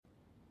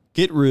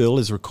Get Real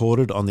is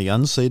recorded on the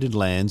unceded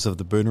lands of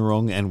the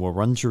Boonwurrung and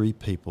Wurundjeri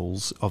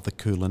peoples of the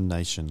Kulin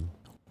Nation.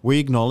 We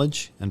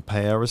acknowledge and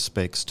pay our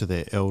respects to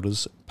their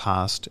elders,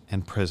 past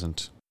and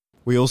present.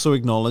 We also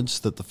acknowledge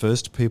that the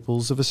first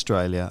peoples of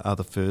Australia are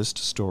the first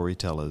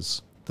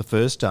storytellers, the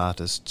first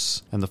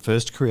artists, and the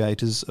first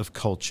creators of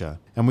culture,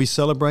 and we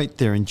celebrate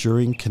their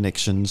enduring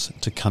connections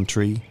to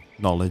country,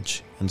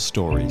 knowledge, and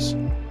stories.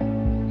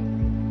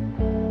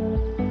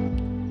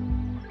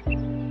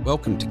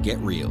 Welcome to Get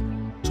Real,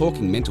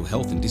 talking mental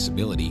health and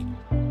disability,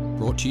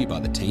 brought to you by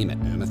the team at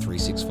IRMA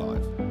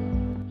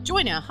 365.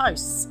 Join our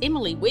hosts,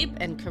 Emily Webb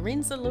and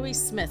Carenza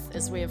Lewis-Smith,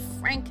 as we have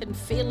frank and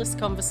fearless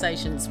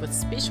conversations with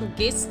special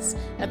guests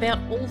about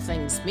all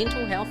things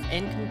mental health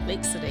and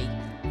complexity.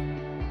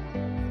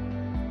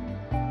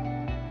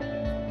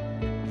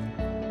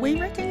 We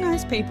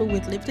recognise people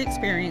with lived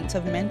experience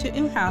of mental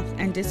ill health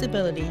and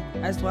disability,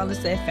 as well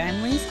as their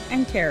families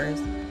and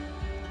carers.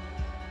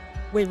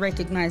 We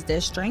recognise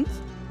their strength,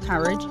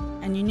 courage,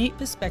 and unique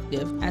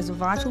perspective as a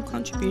vital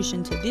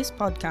contribution to this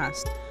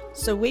podcast,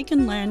 so we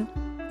can learn,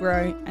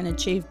 grow, and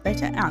achieve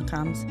better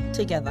outcomes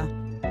together.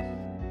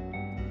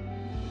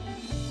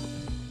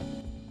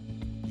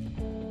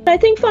 I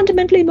think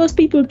fundamentally most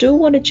people do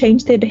want to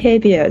change their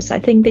behaviours. I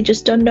think they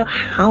just don't know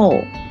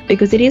how,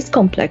 because it is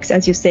complex,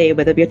 as you say,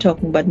 whether we're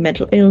talking about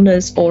mental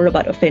illness or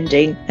about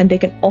offending, and there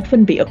can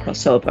often be a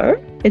crossover.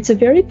 It's a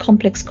very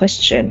complex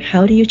question.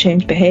 How do you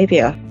change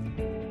behaviour?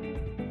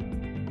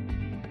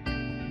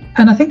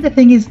 And I think the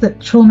thing is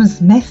that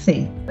trauma's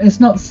messy. It's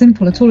not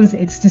simple at all, is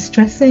it? It's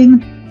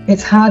distressing.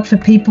 It's hard for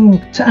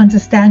people to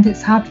understand.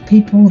 It's hard for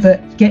people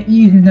that get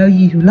you, who know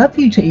you, who love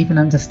you, to even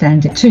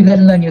understand it too, let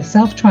alone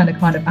yourself trying to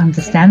kind of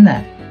understand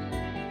that.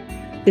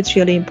 It's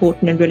really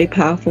important and really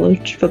powerful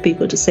for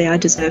people to say, I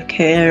deserve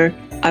care,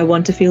 I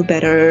want to feel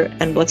better,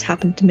 and what's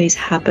happened to me has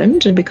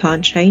happened and we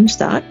can't change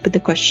that. But the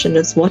question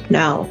is, what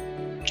now?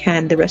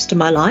 Can the rest of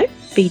my life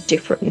be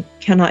different?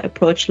 Can I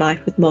approach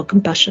life with more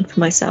compassion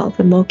for myself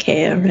and more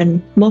care and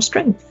more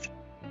strength?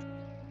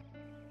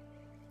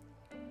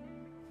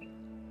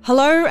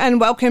 Hello and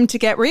welcome to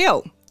Get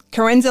Real.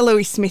 Carenza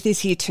Lewis-Smith is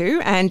here too,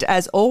 and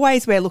as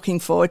always, we're looking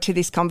forward to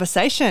this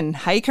conversation.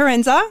 Hey,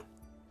 Carenza.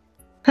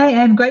 Hey,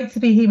 Em, great to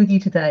be here with you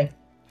today.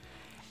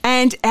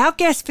 And our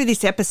guest for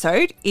this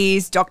episode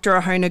is Dr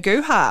Ahona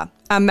Guha,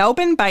 a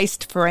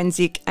Melbourne-based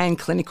forensic and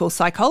clinical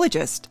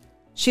psychologist.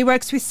 She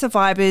works with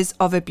survivors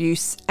of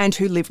abuse and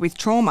who live with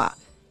trauma,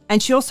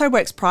 and she also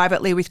works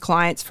privately with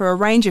clients for a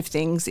range of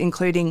things,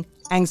 including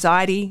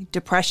anxiety,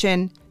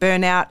 depression,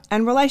 burnout,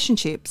 and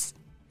relationships.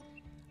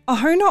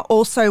 Ahona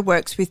also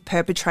works with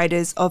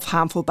perpetrators of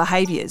harmful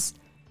behaviours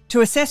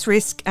to assess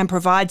risk and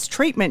provides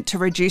treatment to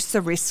reduce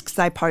the risks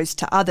they pose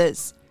to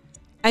others.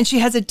 And she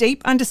has a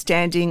deep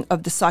understanding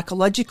of the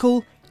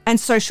psychological and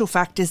social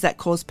factors that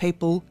cause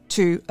people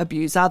to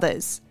abuse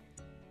others.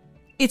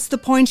 It's the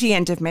pointy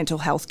end of mental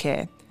health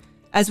care,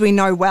 as we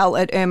know well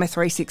at IRMA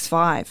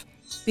 365,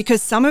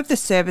 because some of the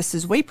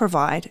services we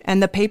provide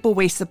and the people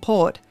we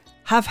support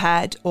have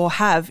had or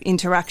have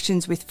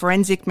interactions with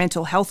forensic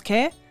mental health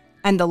care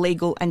and the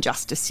legal and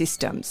justice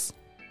systems.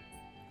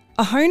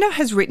 Ahona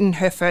has written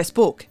her first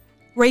book,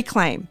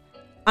 Reclaim: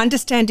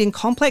 Understanding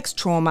Complex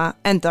Trauma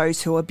and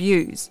Those Who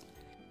Abuse.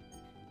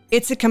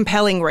 It's a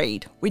compelling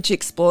read, which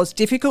explores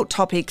difficult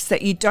topics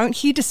that you don't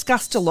hear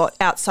discussed a lot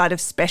outside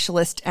of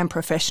specialist and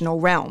professional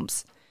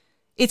realms.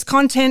 It's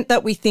content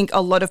that we think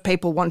a lot of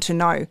people want to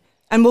know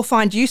and will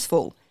find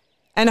useful,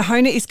 and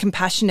Ahona is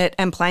compassionate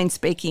and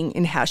plain-speaking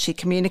in how she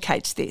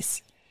communicates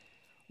this.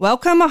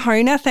 Welcome,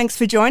 Ahona. Thanks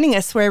for joining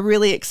us. We're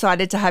really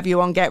excited to have you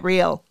on Get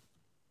Real.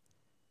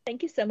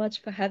 Thank you so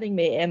much for having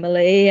me,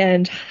 Emily,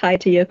 and hi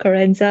to you,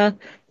 Carenza.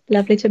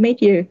 Lovely to meet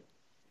you.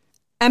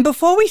 And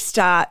before we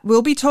start,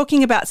 we'll be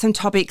talking about some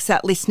topics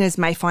that listeners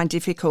may find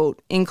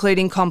difficult,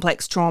 including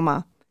complex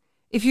trauma.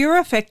 If you're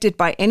affected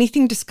by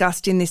anything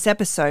discussed in this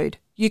episode,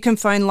 you can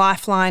phone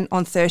Lifeline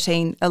on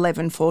 13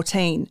 11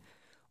 14,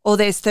 or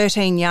there's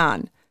 13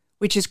 Yarn,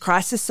 which is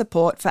crisis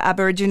support for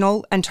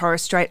Aboriginal and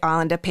Torres Strait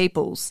Islander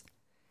peoples.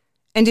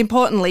 And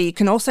importantly, you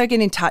can also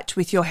get in touch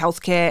with your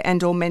healthcare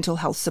and or mental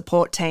health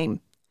support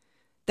team.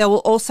 There will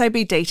also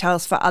be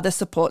details for other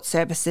support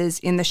services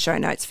in the show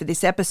notes for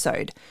this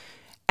episode.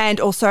 And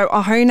also,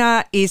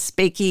 Ahona is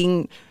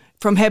speaking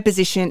from her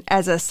position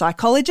as a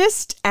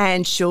psychologist,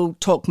 and she'll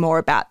talk more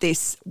about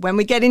this when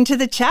we get into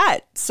the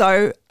chat.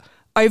 So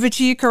over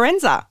to you,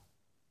 Carenza.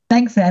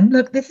 Thanks, Em.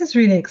 Look, this is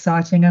really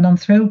exciting, and I'm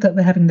thrilled that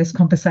we're having this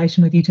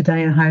conversation with you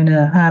today,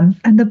 Ahona.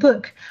 And the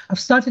book, I've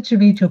started to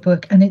read your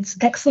book, and it's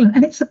excellent,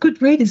 and it's a good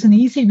read. It's an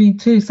easy read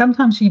too.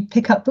 Sometimes you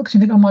pick up books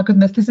and you think, oh my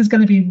goodness, this is going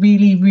to be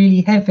really,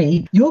 really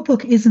heavy. Your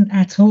book isn't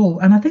at all.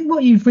 And I think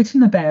what you've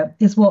written about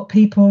is what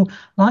people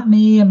like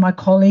me and my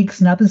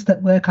colleagues and others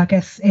that work, I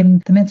guess,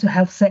 in the mental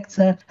health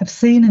sector have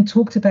seen and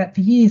talked about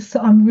for years. So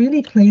I'm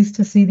really pleased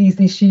to see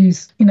these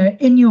issues,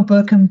 in your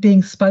book and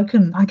being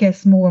spoken, I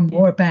guess, more and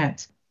more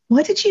about.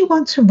 Why did you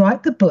want to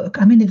write the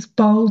book? I mean, it's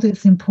bold,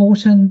 it's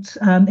important,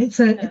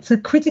 it's a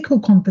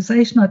critical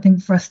conversation, I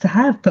think, for us to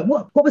have. But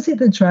what was it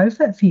that drove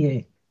that for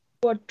you?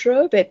 What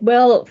drove it?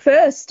 Well,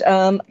 first,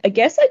 I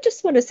guess I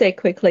just want to say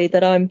quickly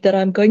that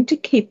I'm going to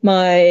keep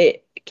my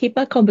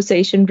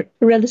conversation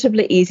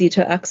relatively easy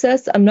to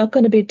access. I'm not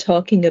going to be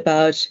talking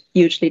about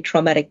hugely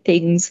traumatic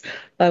things.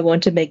 I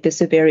want to make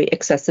this a very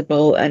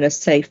accessible and a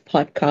safe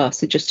podcast.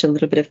 So just a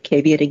little bit of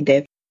caveating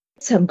there.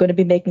 So I'm going to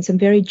be making some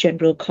very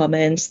general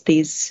comments.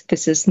 This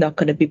is not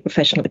going to be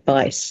professional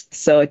advice.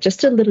 So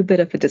just a little bit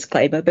of a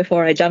disclaimer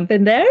before I jump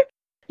in there.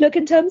 Look,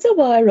 in terms of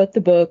why I wrote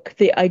the book,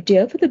 the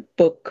idea for the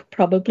book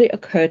probably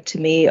occurred to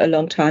me a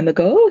long time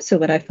ago. So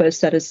when I first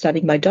started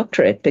studying my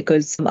doctorate,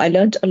 because I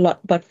learned a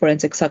lot about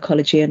forensic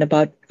psychology and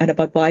about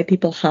why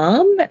people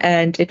harm,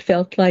 and it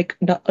felt like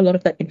not a lot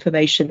of that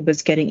information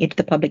was getting into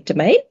the public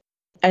domain.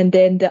 And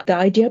then the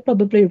idea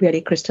probably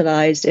really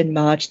crystallized in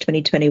March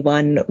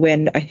 2021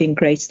 when I think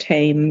Grace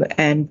Tame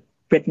and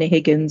Brittany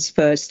Higgins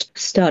first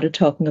started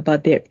talking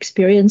about their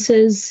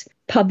experiences.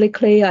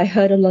 Publicly, I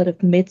heard a lot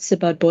of myths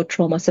about both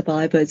trauma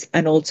survivors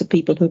and also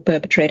people who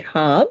perpetrate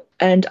harm.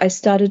 And I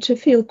started to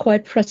feel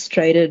quite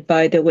frustrated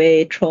by the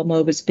way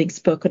trauma was being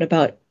spoken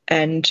about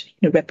and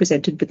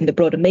represented within the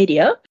broader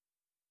media.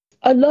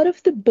 A lot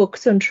of the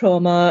books on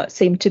trauma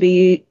seem to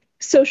be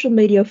social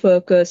media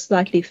focused,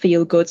 slightly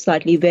feel good,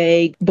 slightly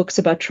vague books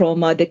about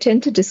trauma. They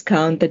tend to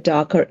discount the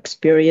darker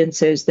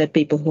experiences that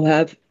people who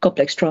have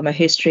complex trauma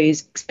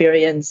histories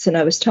experience. And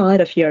I was tired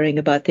of hearing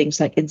about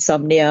things like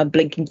insomnia,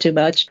 blinking too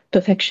much,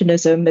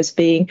 perfectionism as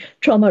being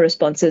trauma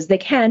responses. They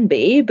can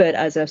be, but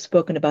as I've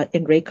spoken about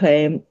in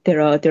Reclaim,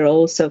 there are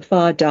also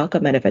far darker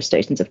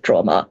manifestations of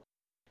trauma.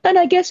 And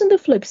I guess on the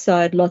flip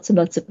side, lots and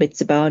lots of myths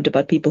abound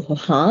about people who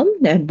harm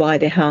and why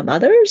they harm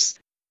others.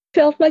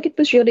 Felt like it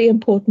was really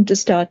important to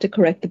start to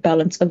correct the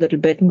balance a little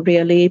bit and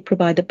really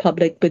provide the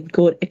public with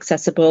good,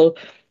 accessible,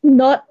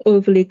 not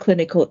overly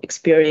clinical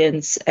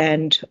experience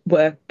and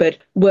work, but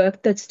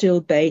work that's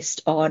still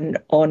based on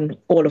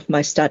all of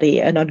my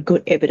study and on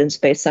good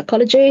evidence-based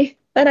psychology.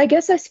 And I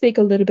guess I speak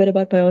a little bit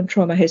about my own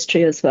trauma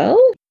history as well,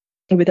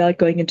 without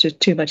going into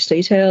too much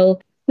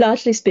detail.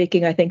 Largely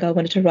speaking, I think I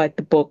wanted to write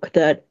the book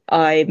that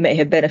I may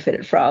have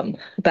benefited from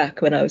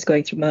back when I was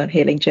going through my own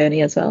healing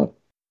journey as well.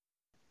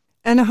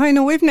 And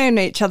Ahona, we've known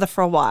each other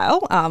for a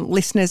while.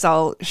 Listeners,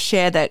 I'll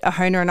share that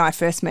Ahona and I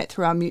first met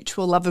through our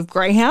mutual love of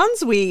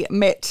greyhounds. We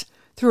met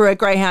through a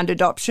greyhound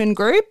adoption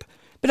group.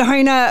 But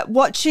Ahona,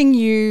 watching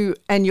you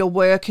and your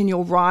work and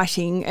your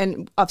writing,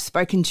 and I've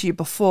spoken to you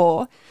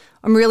before,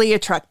 I'm really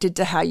attracted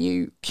to how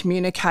you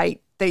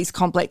communicate these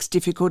complex,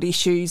 difficult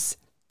issues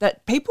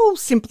that people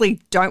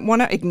simply don't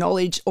want to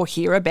acknowledge or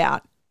hear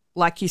about.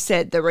 Like you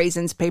said, the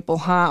reasons people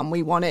harm,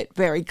 we want it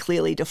very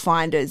clearly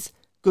defined as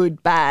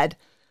good, bad,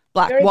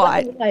 black, very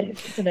white.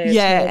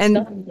 Yeah,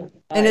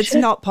 and it's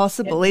not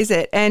possible, is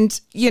it? And,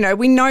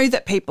 we know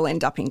that people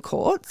end up in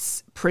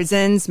courts,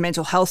 prisons,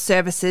 mental health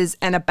services,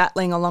 and are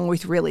battling along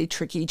with really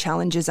tricky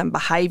challenges and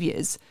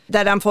behaviours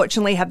that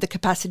unfortunately have the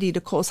capacity to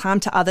cause harm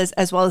to others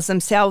as well as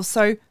themselves.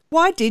 So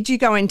why did you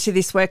go into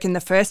this work in the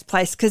first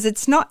place? Because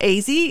it's not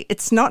easy,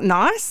 it's not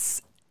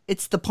nice,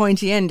 it's the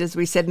pointy end, as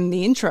we said in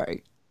the intro.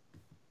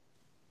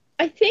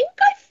 I think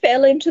I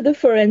fell into the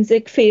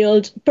forensic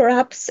field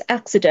perhaps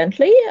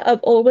accidentally. I've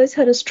always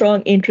had a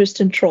strong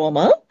interest in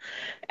trauma,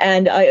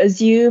 and I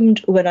assumed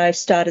when I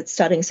started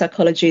studying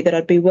psychology that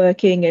I'd be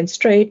working in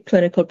straight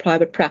clinical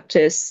private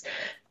practice.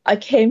 I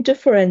came to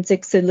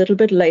forensics a little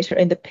bit later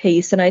in the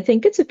piece, and I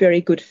think it's a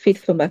very good fit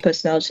for my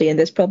personality, and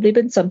there's probably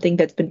been something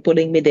that's been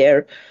pulling me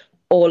there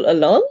all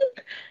along,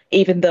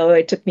 even though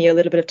it took me a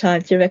little bit of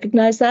time to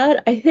recognize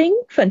that. I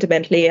think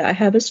fundamentally I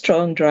have a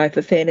strong drive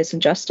for fairness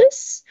and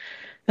justice.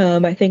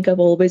 I think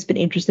I've always been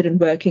interested in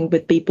working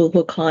with people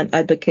who can't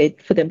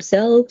advocate for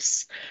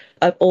themselves.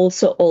 I've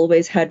also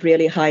always had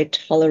really high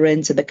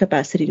tolerance and the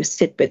capacity to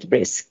sit with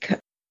risk.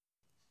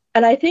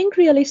 And I think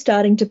really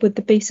starting to put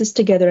the pieces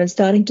together and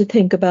starting to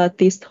think about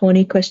these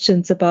thorny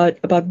questions about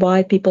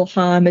why people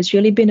harm has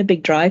really been a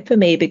big drive for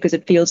me, because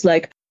it feels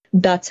like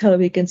that's how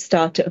we can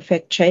start to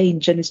affect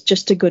change, and it's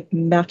just a good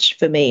match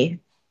for me.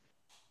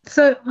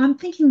 So I'm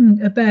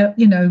thinking about,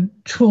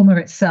 trauma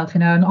itself,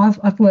 and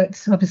I've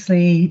worked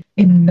obviously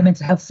in the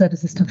mental health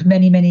service system for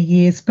many, many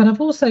years, but I've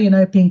also,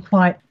 been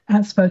quite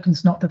outspoken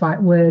is not the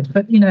right word,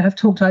 but, have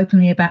talked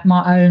openly about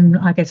my own,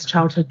 I guess,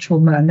 childhood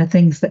trauma and the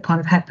things that kind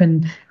of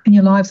happen in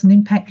your lives and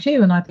impact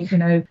you. And I think,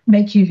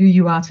 make you who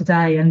you are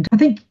today. And I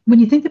think when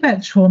you think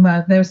about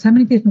trauma, there are so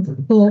many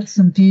different thoughts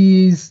and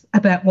views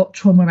about what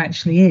trauma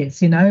actually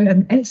is,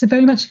 and it's a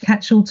very much a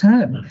catch-all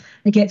term.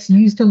 It gets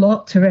used a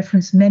lot to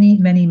reference many,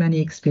 many, many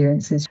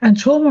experiences. And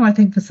trauma, I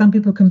think, for some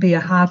people can be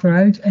a hard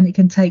road, and it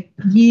can take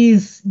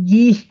years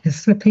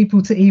for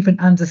people to even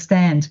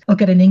understand or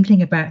get an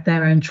inkling about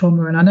their own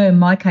trauma. And I know in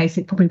my case,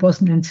 it probably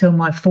wasn't until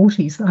my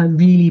 40s that I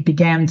really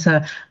began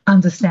to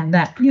understand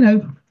that,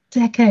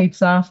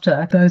 decades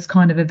after those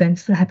kind of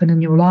events that happen in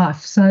your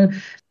life. So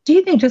do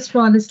you think, just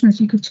for our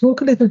listeners, you could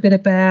talk a little bit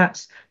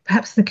about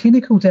perhaps the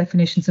clinical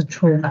definitions of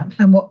trauma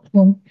and what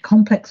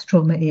complex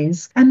trauma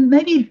is, and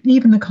maybe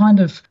even the kind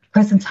of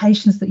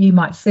presentations that you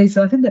might see?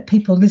 So I think that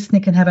people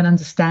listening can have an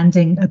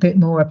understanding a bit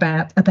more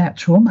about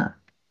trauma.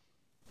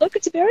 Look,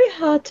 it's very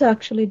hard to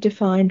actually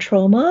define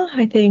trauma.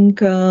 I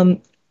think,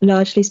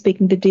 largely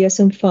speaking, the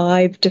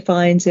DSM-5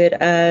 defines it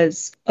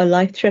as a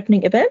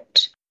life-threatening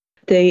event.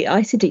 The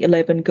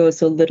ICD-11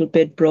 goes a little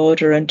bit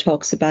broader and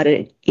talks about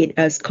it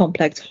as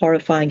complex,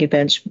 horrifying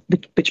events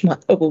which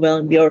might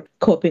overwhelm your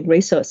coping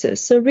resources.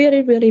 So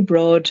really, really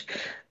broad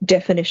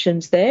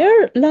definitions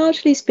there.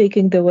 Largely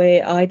speaking, the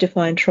way I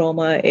define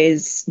trauma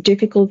is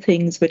difficult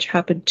things which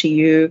happen to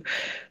you,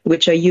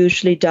 which are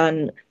usually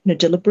done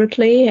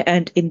deliberately,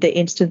 and in the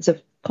instance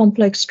of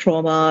complex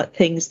trauma,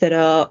 things that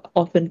are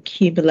often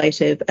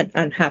cumulative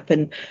and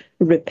happen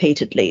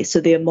repeatedly. So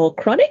they're more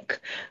chronic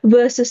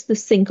versus the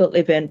single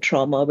event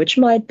trauma, which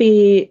might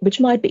be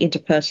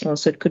interpersonal.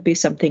 So it could be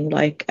something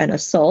like an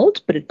assault,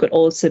 but it could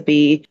also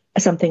be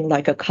something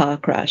like a car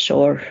crash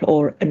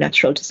or a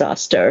natural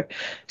disaster.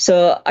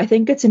 So I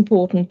think it's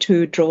important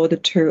to draw the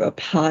two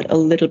apart a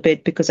little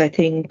bit, because I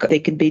think they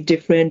can be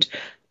different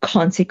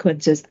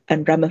consequences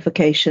and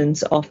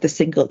ramifications of the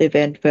single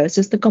event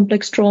versus the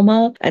complex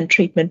trauma, and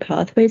treatment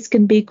pathways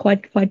can be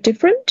quite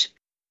different.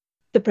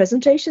 The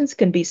presentations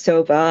can be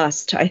so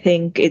vast. I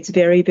think it's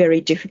very, very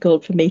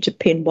difficult for me to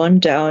pin one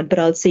down, but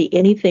I'll see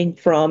anything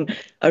from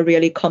a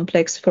really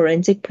complex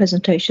forensic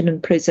presentation in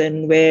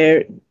prison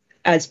where,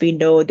 as we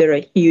know, there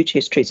are huge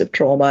histories of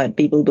trauma and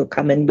people will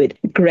come in with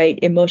great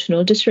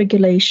emotional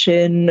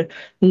dysregulation,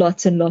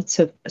 lots and lots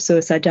of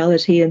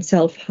suicidality and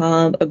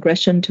self-harm,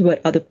 aggression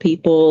toward other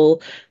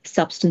people,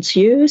 substance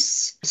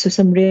use. So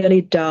some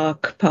really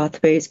dark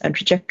pathways and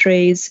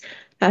trajectories.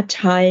 At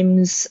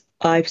times,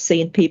 I've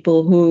seen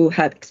people who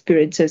have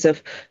experiences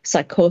of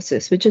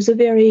psychosis, which is a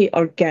very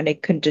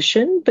organic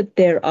condition, but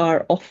there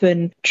are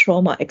often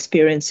trauma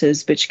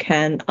experiences which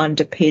can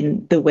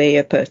underpin the way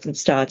a person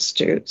starts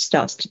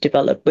to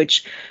develop,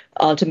 which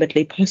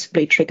ultimately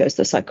possibly triggers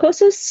the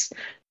psychosis.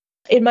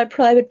 In my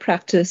private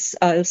practice,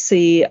 I'll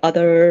see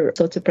other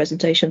sorts of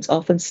presentations,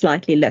 often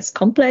slightly less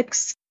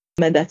complex.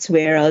 And that's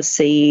where I'll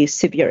see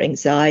severe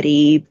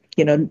anxiety,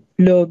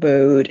 low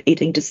mood,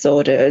 eating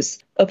disorders,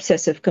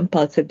 obsessive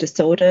compulsive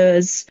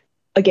disorders.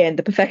 Again,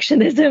 the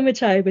perfectionism,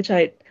 which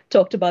I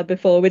talked about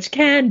before, which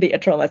can be a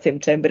trauma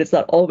symptom, but it's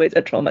not always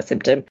a trauma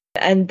symptom.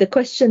 And the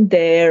question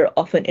there,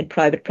 often in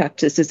private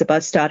practice, is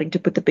about starting to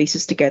put the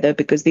pieces together,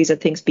 because these are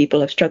things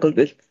people have struggled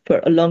with for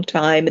a long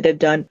time. They've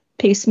done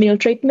piecemeal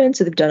treatment,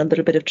 so they've done a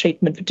little bit of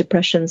treatment for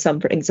depression, some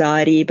for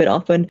anxiety, but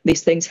often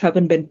these things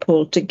haven't been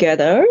pulled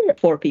together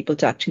for people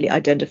to actually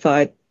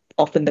identify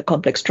often the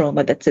complex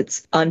trauma that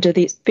sits under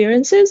the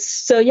experiences.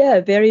 So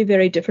yeah, very,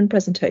 very different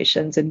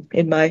presentations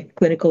in my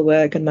clinical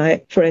work and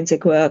my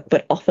forensic work,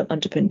 but often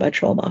underpinned by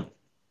trauma.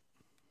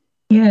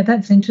 Yeah,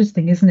 that's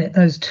interesting, isn't it?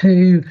 Those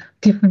two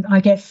different, I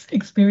guess,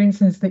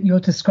 experiences that you're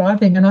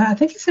describing. And I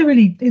think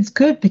it's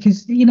good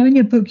because, in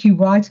your book, you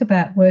write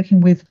about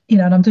working with,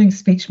 and I'm doing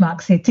speech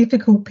marks here,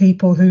 difficult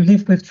people who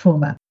live with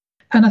trauma.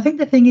 And I think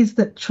the thing is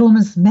that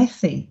trauma's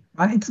messy,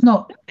 right? It's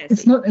not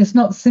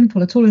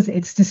simple at all, is it?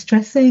 It's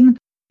distressing.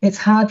 It's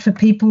hard for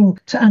people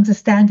to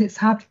understand. It's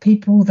hard for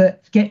people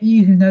that get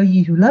you, who know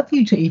you, who love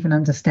you, to even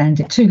understand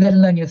it too, let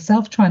alone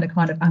yourself trying to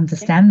kind of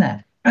understand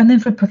that. And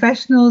then for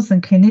professionals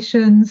and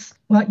clinicians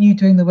like you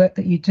doing the work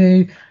that you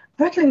do,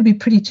 I reckon it would be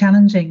pretty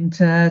challenging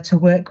to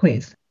work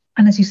with.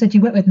 And as you said,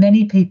 you work with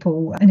many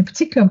people, and in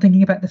particular, I'm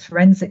thinking about the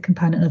forensic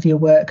component of your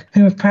work,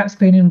 who have perhaps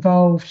been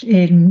involved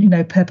in,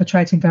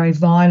 perpetrating very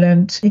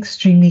violent,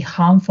 extremely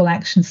harmful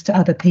actions to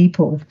other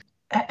people.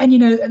 And,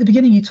 at the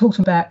beginning, you talked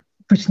about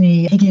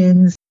Brittany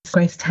Higgins,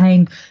 Grace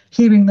Tame,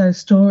 hearing those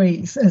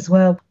stories as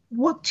well.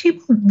 What do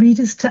you want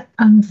readers to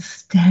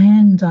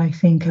understand, I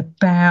think,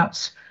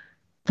 about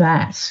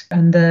that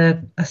and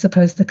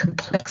the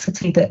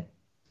complexity that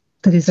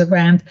is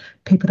around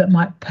people that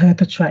might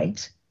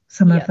perpetrate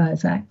some of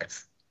those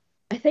acts?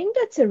 I think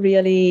that's a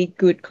really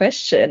good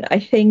question. I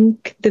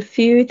think the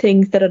few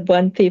things that I'd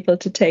want people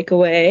to take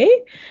away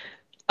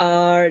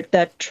are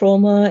that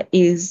trauma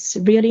is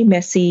really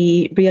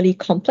messy, really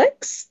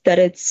complex, that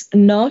it's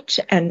not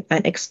an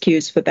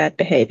excuse for bad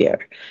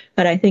behavior.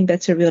 And I think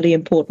that's a really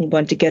important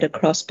one to get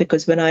across,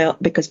 because when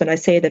I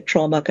say that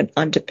trauma can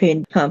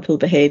underpin harmful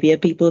behavior,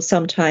 people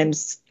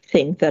sometimes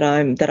think that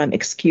I'm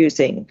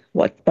excusing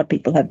what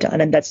people have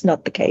done, and that's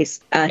not the case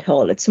at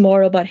all. It's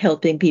more about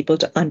helping people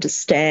to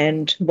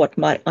understand what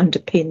might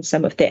underpin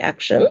some of their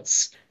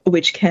actions,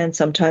 which can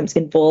sometimes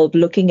involve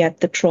looking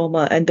at the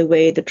trauma and the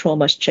way the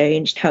trauma's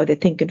changed, how they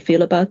think and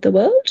feel about the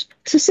world.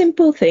 So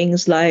simple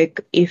things like,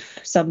 if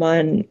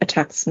someone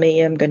attacks me,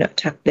 I'm going to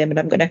attack them and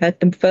I'm going to hurt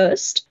them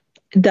first.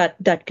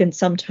 That can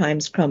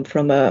sometimes come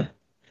from a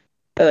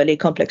early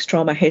complex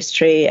trauma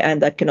history,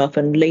 and that can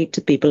often lead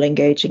to people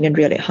engaging in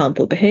really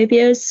harmful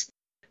behaviors.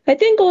 I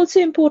think also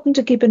important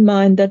to keep in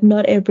mind that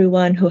not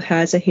everyone who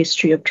has a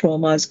history of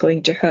trauma is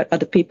going to hurt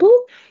other people,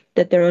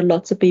 that there are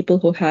lots of people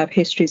who have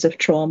histories of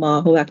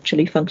trauma who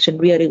actually function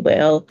really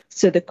well.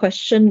 So the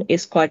question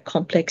is quite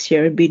complex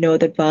here, and we know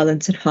that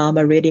violence and harm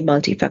are really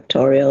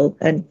multifactorial,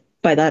 and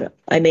By that,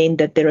 I mean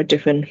that there are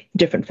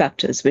different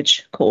factors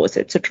which cause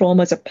it. So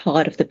trauma is a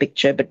part of the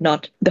picture, but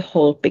not the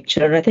whole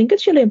picture. And I think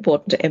it's really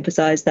important to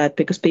emphasize that,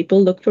 because people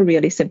look for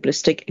really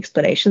simplistic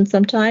explanations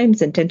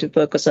sometimes and tend to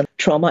focus on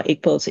trauma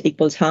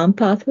equals harm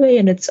pathway,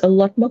 and it's a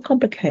lot more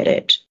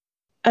complicated.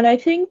 And I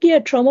think,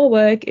 trauma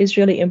work is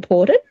really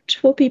important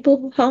for people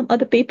who harm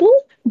other people,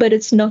 but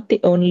it's not the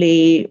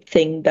only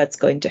thing that's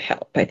going to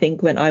help. I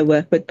think when I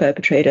work with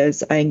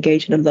perpetrators, I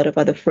engage in a lot of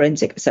other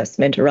forensic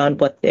assessment around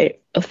what their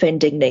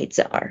offending needs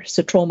are.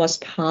 So trauma is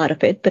part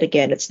of it, but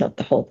again, it's not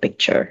the whole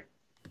picture.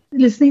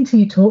 Listening to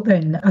you talk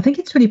then, I think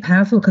it's really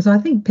powerful, because I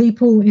think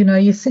people,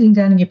 you're sitting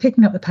down and you're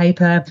picking up the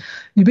paper,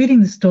 you're reading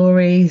the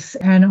stories,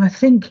 and I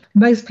think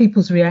most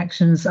people's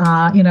reactions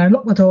are,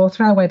 lock the door,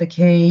 throw away the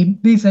key.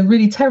 These are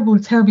really terrible,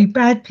 terribly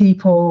bad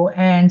people,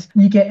 and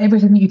you get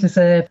everything that you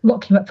deserve,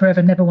 lock you up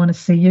forever, never want to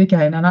see you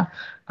again. And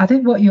I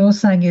think what you're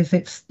saying is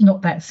it's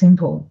not that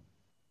simple.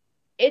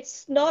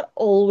 It's not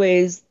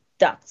always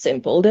that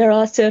simple. There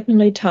are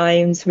certainly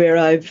times where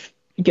I've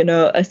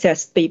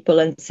assessed people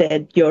and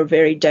said, you're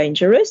very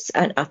dangerous.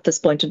 And at this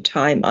point in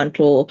time,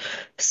 until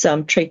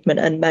some treatment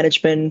and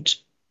management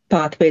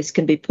pathways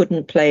can be put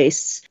in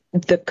place,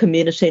 the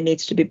community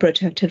needs to be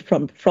protected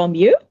from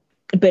you.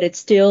 But it's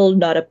still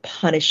not a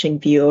punishing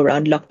view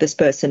around lock this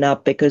person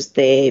up because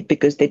they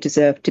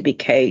deserve to be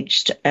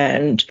caged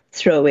and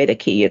throw away the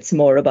key. It's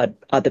more about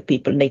other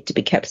people need to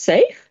be kept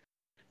safe.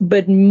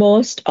 But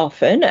most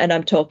often, and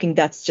I'm talking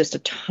that's just a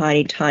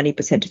tiny, tiny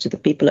percentage of the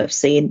people I've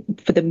seen,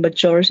 for the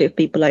majority of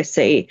people I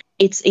see,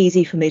 it's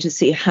easy for me to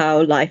see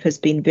how life has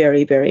been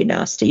very, very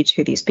nasty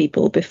to these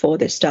people before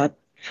they start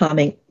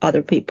harming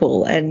other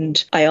people.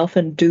 And I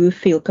often do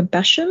feel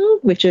compassion,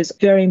 which is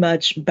very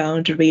much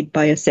boundaried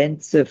by a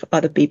sense of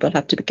other people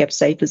have to be kept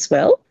safe as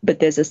well. But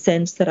there's a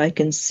sense that I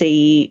can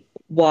see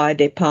why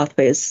their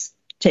pathways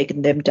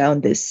taken them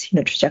down this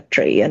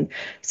trajectory. And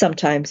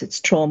sometimes it's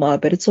trauma,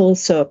 but it's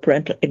also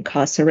parental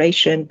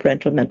incarceration,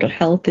 parental mental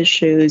health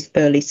issues,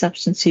 early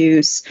substance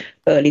use,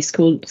 early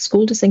school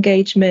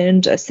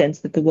disengagement, a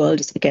sense that the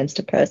world is against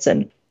a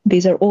person.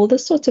 These are all the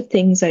sorts of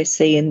things I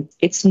see, and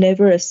it's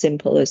never as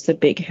simple as the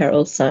big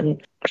Harold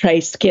Sun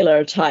Christ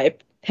killer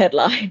type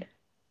headline.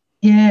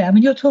 Yeah, I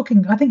mean,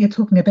 I think you're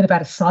talking a bit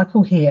about a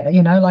cycle here,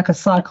 like a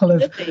cycle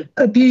of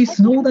abuse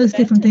and all those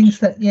different things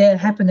that,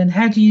 happen. And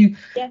how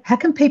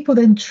can people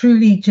then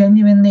truly,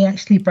 genuinely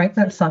actually break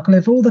that cycle?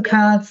 If all the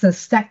cards are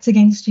stacked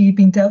against you, you've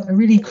been dealt a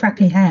really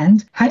crappy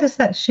hand, how does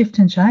that shift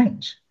and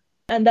change?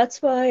 And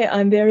that's why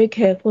I'm very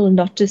careful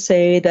not to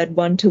say that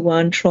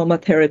one-to-one trauma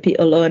therapy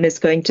alone is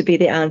going to be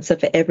the answer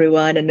for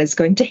everyone and is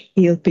going to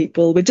heal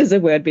people, which is a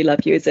word we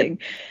love using.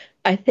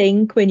 I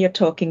think when you're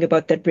talking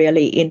about that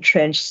really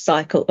entrenched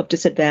cycle of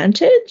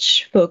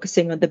disadvantage,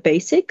 focusing on the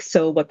basics,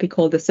 so what we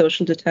call the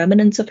social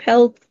determinants of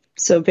health,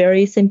 so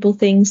very simple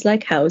things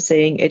like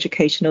housing,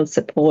 educational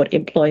support,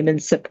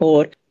 employment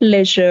support,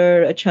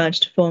 leisure, a chance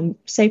to form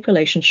safe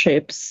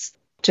relationships,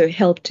 to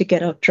help to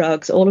get off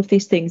drugs, all of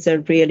these things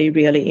are really,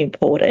 really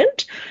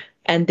important.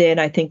 And then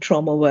I think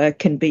trauma work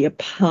can be a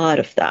part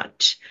of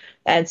that.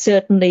 And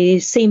certainly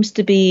seems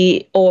to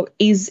be or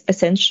is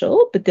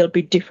essential, but there'll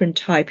be different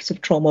types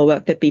of trauma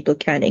work that people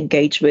can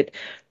engage with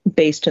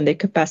based on their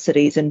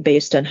capacities and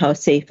based on how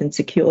safe and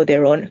secure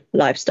their own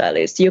lifestyle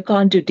is. You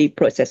can't do deep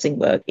processing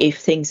work if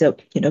things are,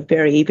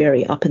 very,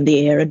 very up in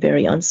the air and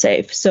very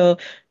unsafe. So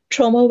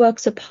trauma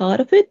work's a part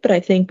of it, but I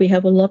think we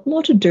have a lot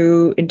more to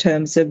do in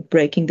terms of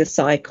breaking the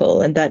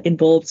cycle, and that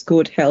involves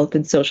good health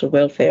and social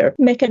welfare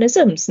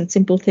mechanisms and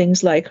simple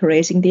things like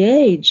raising the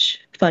age,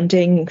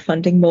 funding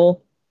more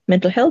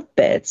mental health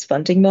beds,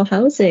 funding more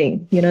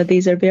housing.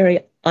 These are very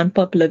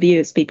unpopular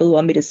views. People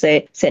want me to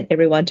say, send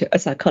everyone to a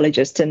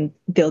psychologist and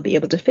they'll be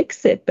able to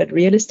fix it. But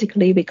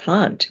realistically, we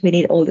can't. We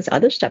need all this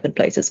other stuff in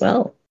place as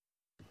well.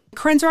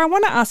 Corinza, I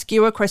want to ask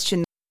you a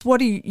question. What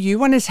do you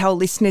want to tell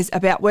listeners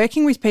about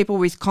working with people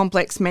with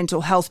complex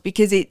mental health?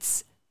 Because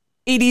it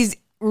is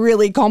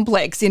really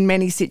complex in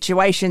many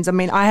situations. I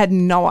mean, I had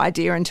no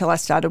idea until I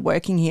started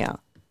working here.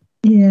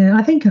 Yeah,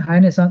 I think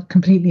Ahona's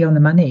completely on the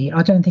money.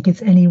 I don't think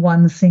it's any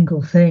one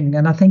single thing.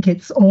 And I think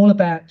it's all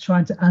about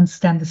trying to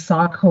understand the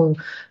cycle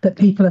that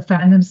people have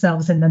found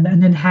themselves in,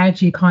 and then how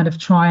do you try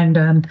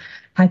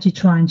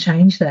and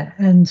change that?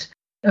 And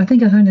I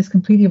think Ahona's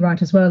completely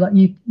right as well. Like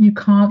you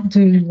can't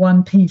do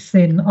one piece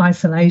in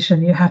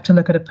isolation. You have to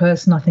look at a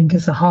person, I think,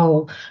 as a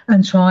whole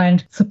and try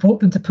and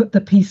support them to put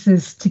the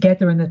pieces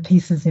together and the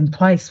pieces in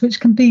place, which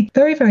can be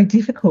very, very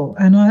difficult.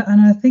 And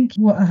I think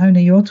what,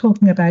 Ahona, you're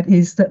talking about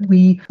is that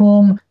we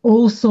form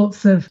all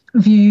sorts of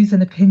views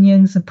and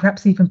opinions and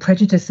perhaps even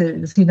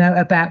prejudices,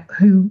 about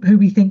who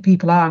we think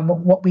people are and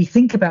what we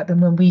think about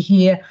them when we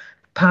hear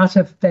part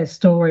of their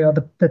story or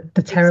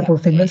the terrible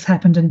thing that's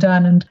happened and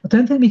done. And I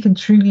don't think we can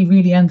truly,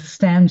 really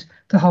understand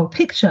the whole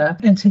picture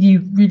until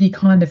you really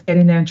get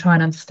in there and try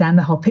and understand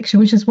the whole picture,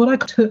 which is what I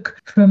took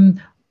from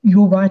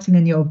your writing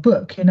in your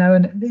book, and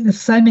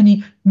there's so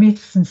many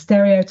myths and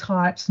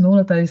stereotypes and all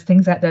of those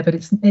things out there, but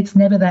it's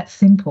never that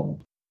simple.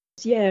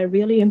 Yeah,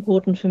 really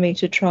important for me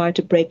to try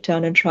to break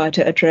down and try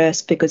to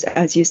address because,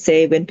 as you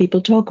say, when people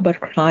talk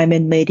about crime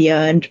in media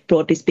and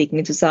broadly speaking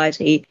in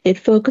society, it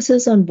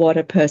focuses on what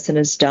a person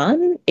has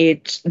done.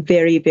 It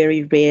very,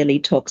 very rarely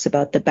talks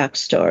about the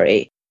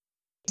backstory.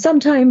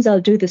 Sometimes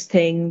I'll do this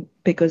thing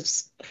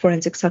because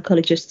forensic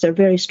psychologists are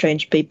very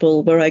strange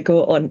people where I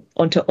go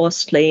onto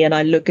Ostly and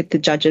I look at the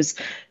judge's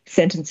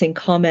sentencing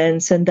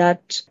comments, and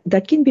that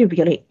can be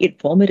really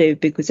informative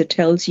because it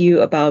tells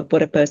you about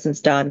what a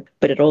person's done,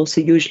 but it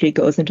also usually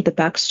goes into the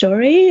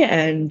backstory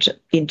and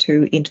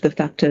into the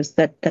factors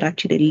that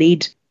actually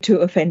lead to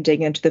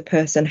offending and to the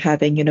person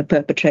having,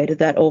 perpetrated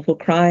that awful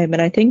crime.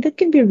 And I think that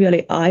can be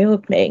really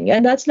eye-opening.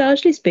 And that's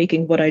largely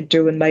speaking what I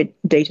do in my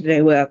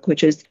day-to-day work,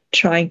 which is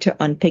trying to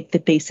unpick the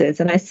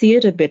pieces. And I see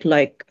it a bit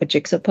like a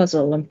jigsaw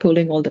puzzle. I'm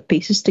pulling all the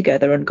pieces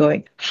together and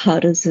going, how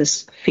does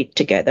this fit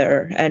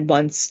together? And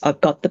once I've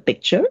got the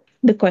picture,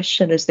 the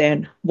question is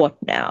then, what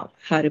now?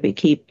 How do we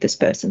keep this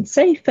person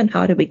safe and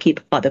how do we keep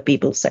other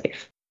people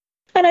safe?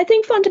 And I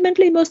think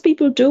fundamentally most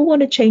people do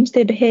want to change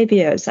their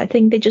behaviors. I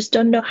think they just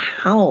don't know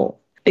how.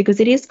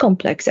 Because it is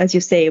complex, as you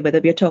say, whether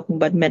we're talking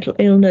about mental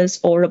illness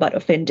or about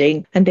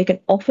offending, and there can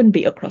often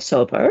be a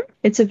crossover.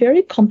 It's a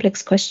very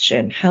complex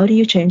question. How do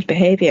you change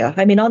behavior?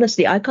 I mean,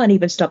 honestly, I can't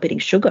even stop eating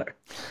sugar.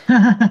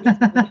 It's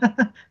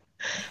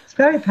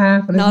very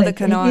powerful, isn't Neither it?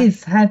 can It I.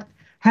 is.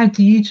 How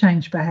do you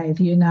change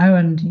behavior,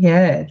 And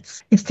yeah,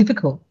 it's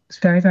difficult. It's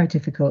very, very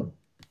difficult.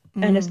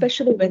 And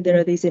especially when there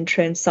are these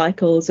entrenched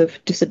cycles of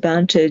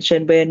disadvantage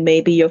and when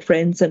maybe your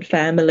friends and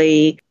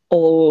family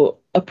or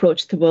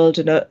approach the world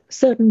in a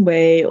certain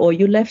way, or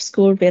you left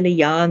school really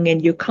young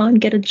and you can't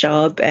get a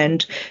job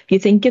and you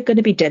think you're going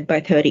to be dead by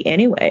 30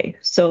 anyway.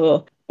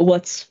 So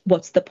what's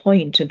the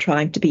point in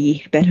trying to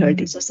be better?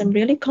 These are some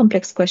really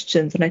complex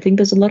questions. And I think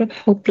there's a lot of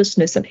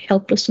hopelessness and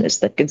helplessness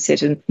that can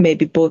sit in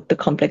maybe both the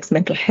complex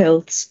mental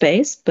health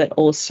space, but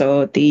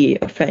also the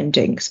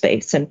offending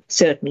space, and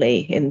certainly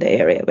in the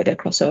area where they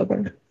cross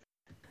over.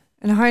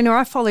 And Ahona,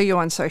 I follow you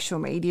on social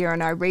media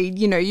and I read,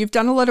 you've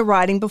done a lot of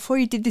writing. Before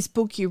you did this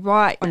book, you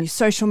write on your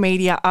social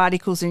media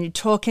articles and you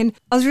talk. And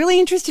I was really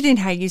interested in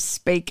how you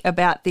speak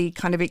about the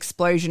kind of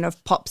explosion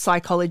of pop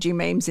psychology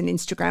memes and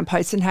Instagram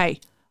posts. And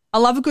hey, I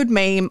love a good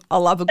meme. I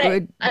love a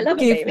good I love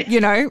a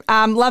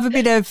meme. Love a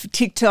bit of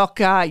TikTok,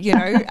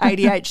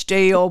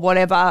 ADHD or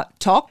whatever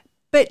talk.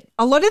 But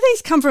a lot of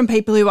these come from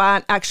people who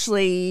aren't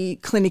actually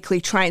clinically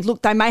trained.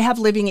 Look, they may have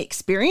living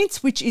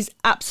experience, which is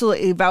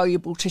absolutely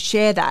valuable to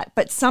share that.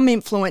 But some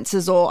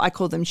influencers, or I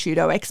call them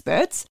pseudo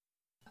experts,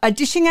 are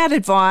dishing out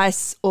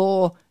advice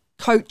or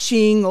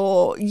coaching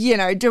or,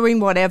 doing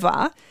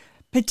whatever,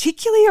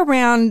 particularly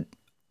around,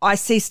 I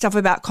see stuff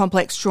about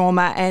complex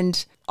trauma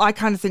and I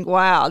kind of think,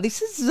 wow,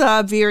 this is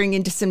veering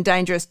into some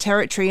dangerous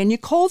territory. And you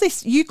call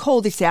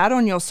this out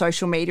on your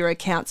social media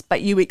accounts,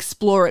 but you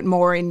explore it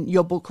more in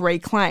your book,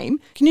 Reclaim.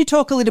 Can you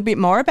talk a little bit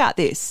more about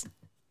this?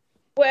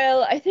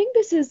 Well, I think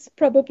this is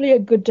probably a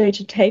good day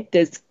to take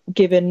this,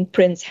 given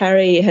Prince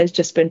Harry has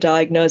just been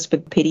diagnosed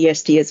with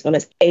PTSD as well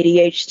as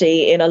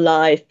ADHD in a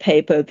live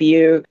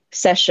pay-per-view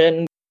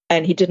session.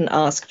 And he didn't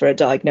ask for a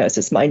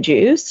diagnosis, mind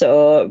you.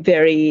 So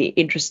very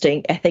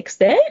interesting ethics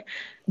there.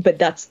 But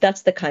that's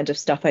the kind of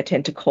stuff I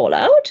tend to call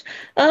out.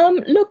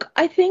 Look,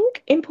 I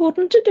think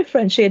important to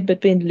differentiate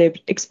between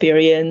lived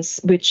experience,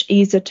 which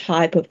is a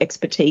type of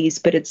expertise,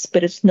 but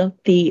it's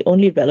not the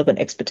only relevant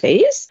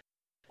expertise.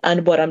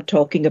 And what I'm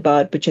talking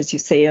about, which, as you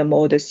say, are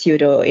more the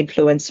pseudo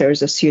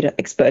influencers or pseudo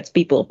experts,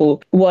 people who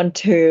want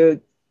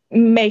to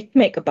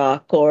make a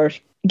buck or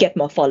get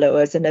more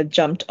followers and have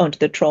jumped onto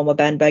the trauma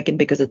bandwagon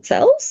because it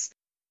sells.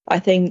 I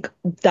think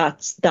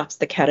that's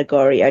the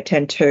category I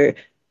tend to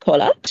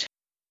call out.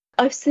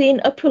 I've seen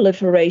a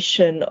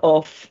proliferation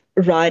of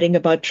writing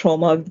about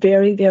trauma,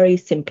 very, very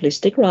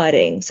simplistic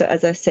writing. So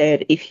as I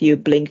said, if you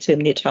blink too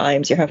many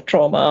times, you have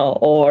trauma,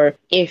 or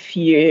if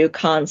you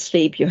can't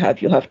sleep, you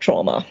have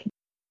trauma.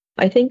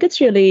 I think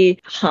it's really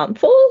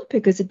harmful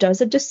because it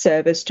does a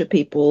disservice to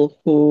people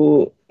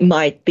who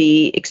might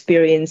be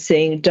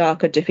experiencing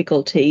darker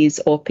difficulties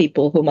or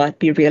people who might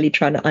be really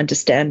trying to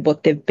understand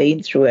what they've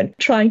been through and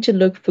trying to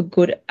look for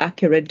good,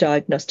 accurate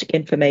diagnostic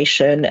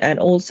information and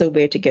also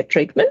where to get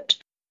treatment.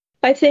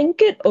 I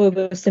think it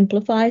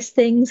oversimplifies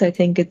things. I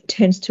think it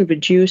tends to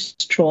reduce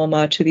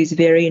trauma to these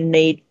very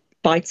neat,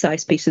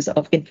 bite-sized pieces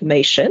of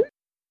information.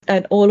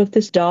 And all of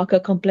this darker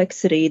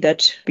complexity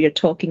that we are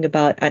talking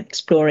about and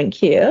exploring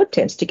here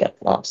tends to get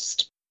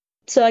lost.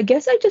 So I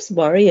guess I just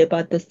worry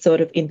about the sort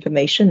of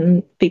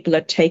information people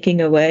are taking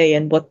away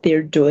and what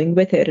they're doing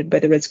with it and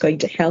whether it's going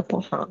to help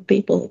or harm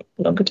people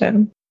longer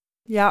term.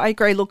 Yeah, I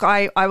agree. Look,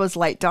 I was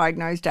late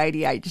diagnosed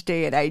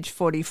ADHD at age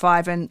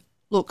 45 and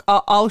look,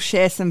 I'll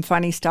share some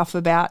funny stuff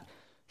about,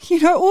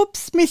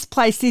 oops,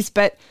 misplaced this,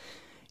 but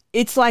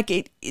it's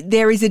like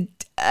there is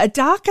a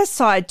darker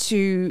side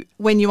to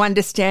when you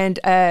understand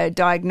a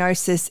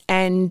diagnosis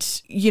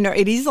and,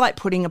 it is like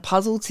putting a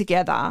puzzle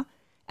together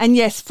And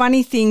yes,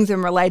 funny things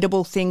and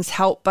relatable things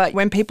help. But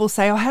when people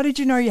say, oh, how did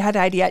you know you had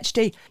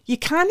ADHD? You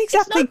can't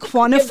exactly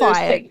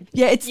quantify it.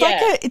 Yeah,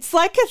 it's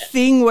like a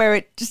thing where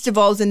it just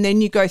evolves, and then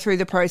you go through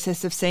the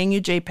process of seeing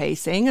your GP,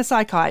 seeing a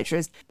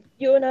psychiatrist.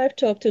 You and I have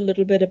talked a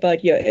little bit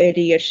about your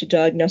ADHD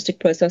diagnostic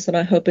process, and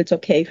I hope it's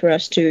okay for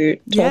us to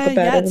talk about it.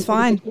 Yeah, it's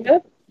fine.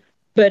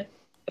 But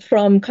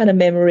from kind of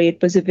memory,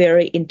 it was a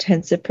very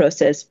intensive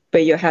process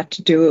where you had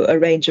to do a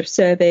range of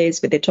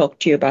surveys where they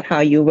talked to you about how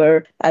you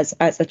were as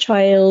a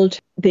child.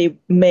 They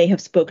may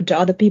have spoken to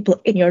other people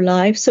in your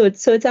life. So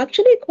it's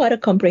actually quite a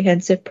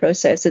comprehensive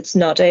process. It's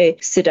not a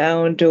sit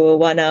down, do a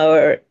 1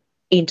 hour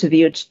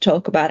interview to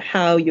talk about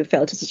how you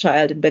felt as a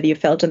child and whether you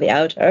felt on the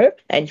outer.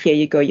 And here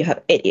you go, you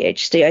have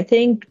ADHD. I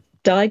think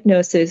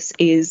diagnosis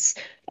is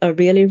a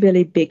really,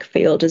 really big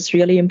field. It's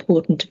really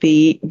important to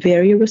be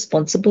very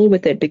responsible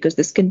with it because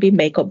this can be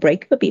make or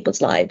break for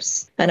people's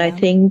lives. And I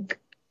think,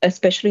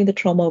 especially in the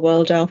trauma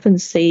world, I often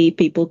see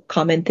people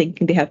come in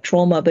thinking they have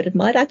trauma, but it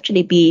might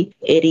actually be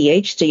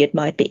ADHD, it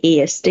might be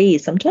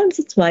ASD. Sometimes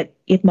it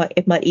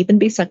might even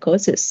be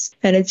psychosis.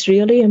 And it's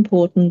really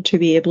important to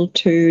be able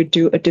to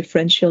do a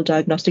differential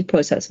diagnostic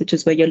process, which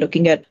is where you're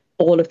looking at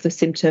all of the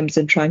symptoms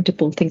and trying to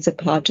pull things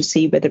apart to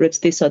see whether it's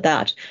this or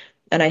that.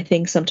 And I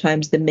think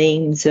sometimes the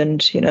memes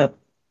and,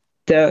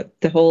 the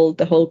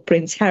whole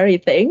Prince Harry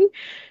thing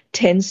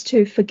tends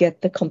to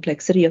forget the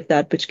complexity of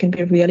that, which can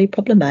be really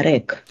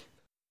problematic.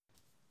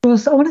 Well,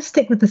 so I want to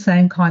stick with the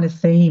same kind of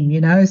theme,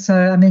 So,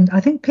 I mean,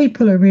 I think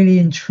people are really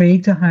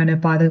intrigued,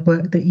 Ahona, by the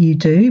work that you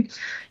do.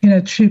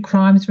 True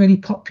crime is really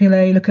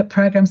popular. You look at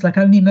programs like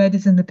Only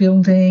Murders in the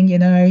Building,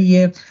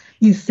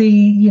 you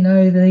see,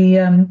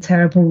 the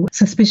terrible,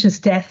 suspicious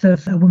death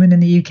of a woman in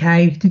the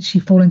UK. Did she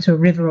fall into a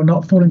river or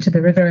not fall into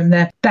the river? And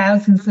there are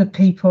thousands of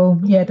people,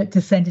 that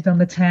descended on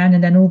the town,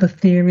 and then all the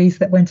theories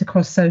that went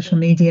across social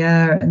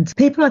media. And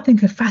people, I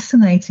think, are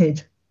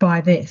fascinated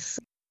by this.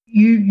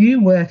 You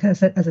work,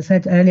 as I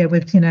said earlier,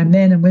 with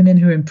men and women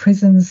who are in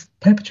prisons,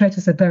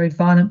 perpetrators of very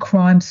violent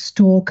crimes,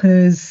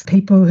 stalkers,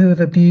 people who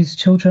have abused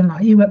children.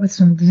 Like, you work with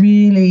some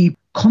really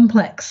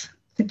complex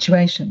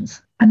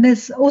situations. And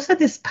there's also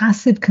this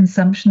passive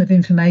consumption of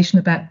information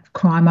about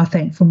crime, I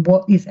think, from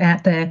what is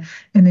out there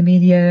in the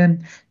media,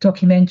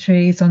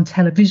 documentaries, on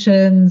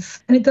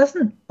televisions. And it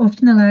doesn't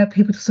often allow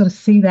people to sort of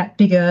see the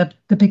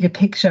bigger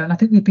picture. And I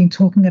think we've been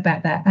talking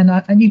about that.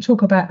 And you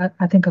talk about,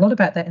 I think, a lot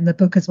about that in the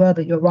book as well,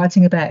 that you're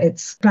writing about.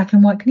 It's black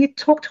and white. Can you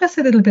talk to us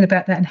a little bit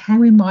about that and how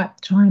we might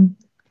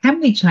can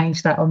we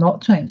change that or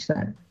not change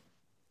that?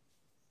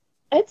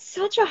 It's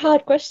such a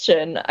hard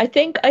question. I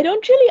think I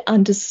don't really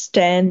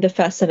understand the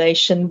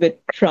fascination with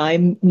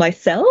crime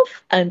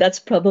myself. And that's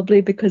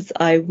probably because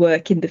I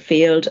work in the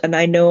field and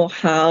I know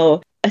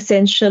how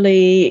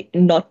essentially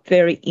not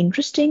very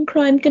interesting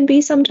crime can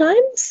be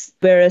sometimes.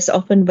 Whereas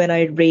often when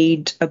I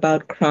read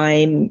about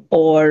crime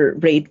or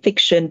read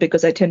fiction,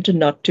 because I tend to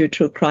not do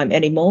true crime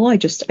anymore, I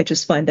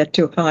just find that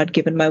too hard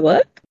given my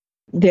work.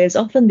 There's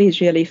often these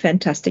really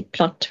fantastic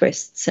plot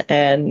twists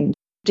and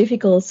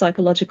difficult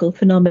psychological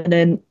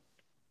phenomenon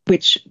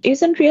which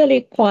isn't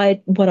really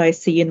quite what I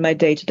see in my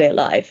day-to-day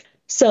life.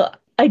 So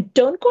I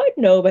don't quite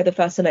know where the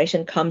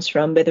fascination comes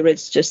from, whether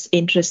it's just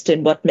interest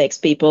in what makes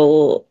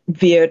people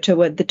veer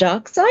toward the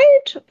dark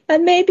side,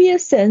 and maybe a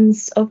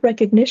sense of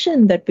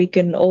recognition that we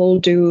can all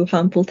do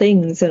harmful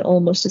things and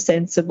almost a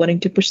sense of wanting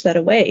to push that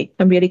away.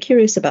 I'm really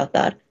curious about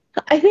that.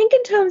 I think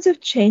in terms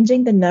of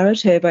changing the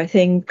narrative, I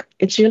think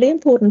it's really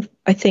important,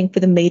 for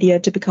the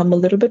media to become a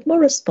little bit more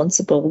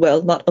responsible.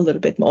 Well, not a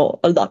little bit more,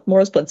 a lot more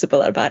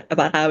responsible about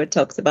how it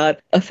talks about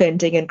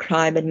offending and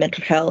crime and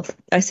mental health.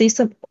 I see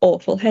some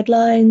awful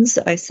headlines.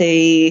 I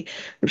see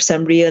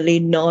some really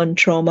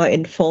non-trauma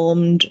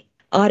informed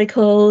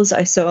articles.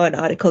 I saw an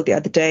article the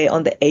other day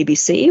on the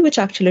ABC, which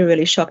actually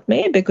really shocked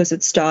me because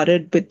it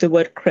started with the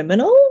word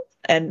criminal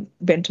and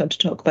went on to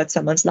talk about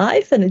someone's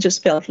life, and it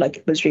just felt like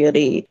it was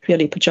really,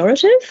 really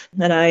pejorative.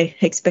 And I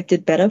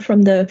expected better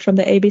from the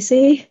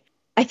ABC.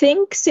 I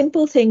think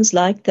simple things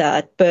like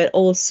that, but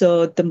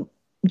also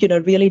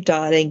really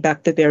dialing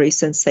back the very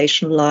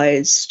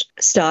sensationalized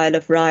style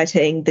of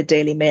writing, the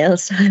Daily Mail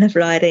style of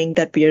writing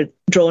that we're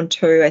drawn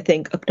to. I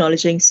think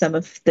acknowledging some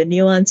of the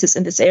nuances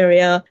in this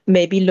area,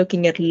 maybe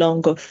looking at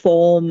longer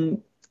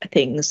form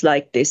things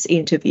like this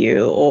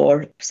interview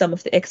or some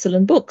of the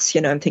excellent books.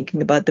 I'm thinking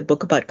about the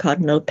book about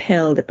Cardinal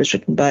Pell that was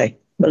written by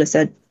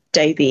Melissa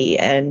Davey,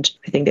 and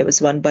I think there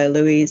was one by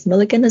Louise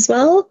Milligan as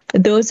well.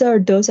 Those are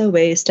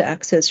ways to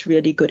access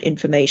really good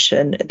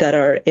information that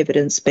are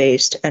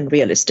evidence-based and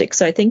realistic.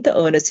 So I think the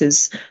onus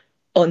is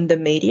on the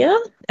media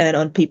and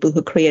on people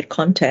who create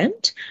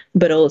content,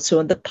 but also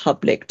on the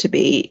public to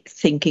be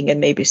thinking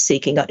and maybe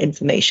seeking out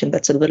information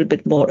that's a little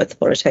bit more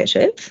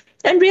authoritative,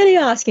 and really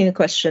asking a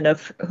question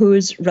of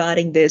who's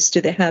writing this.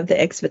 Do they have the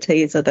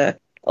expertise or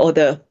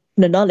the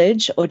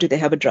knowledge, or do they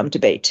have a drum to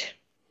beat?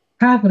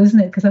 Powerful, isn't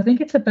it? Because I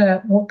think it's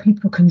about what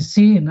people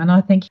consume. And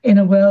I think in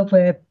a world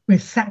where we're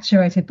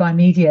saturated by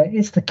media,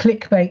 it's the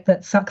clickbait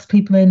that sucks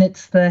people in.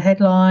 It's the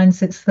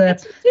headlines. It's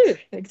the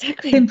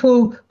exactly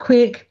simple,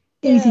 quick,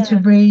 easy to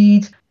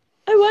read.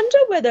 I wonder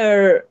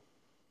whether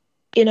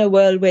in a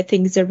world where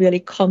things are really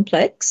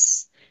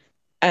complex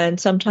and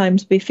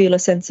sometimes we feel a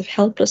sense of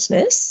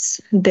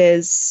helplessness,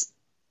 there's,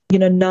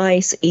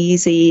 nice,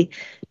 easy,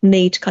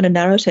 neat kind of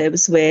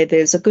narratives where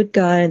there's a good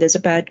guy and there's a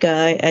bad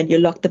guy and you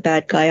lock the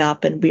bad guy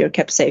up and we are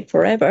kept safe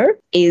forever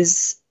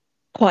is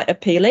quite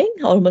appealing,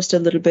 almost a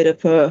little bit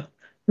of a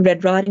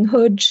Red Riding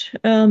Hood style.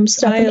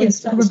 I think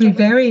it's probably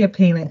very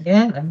appealing,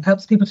 and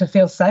helps people to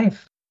feel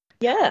safe.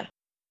 Yeah.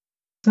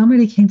 So I'm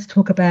really keen to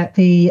talk about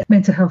the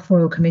Mental Health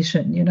Royal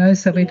Commission,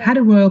 So we've had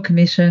a Royal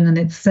Commission and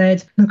it's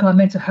said, look, our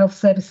mental health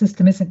service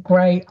system isn't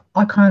great.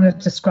 I kind of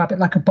describe it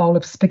like a bowl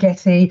of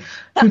spaghetti.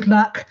 Good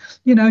luck,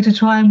 to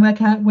try and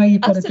work out where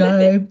you've got to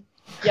go.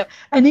 Yep.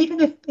 And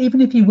even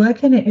if you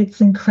work in it,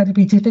 it's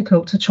incredibly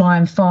difficult to try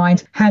and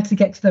find how to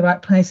get to the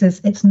right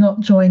places. It's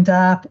not joined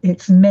up,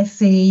 it's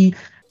messy.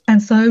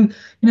 And so,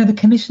 the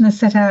Commission has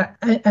set out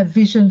a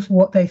vision for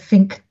what they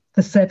think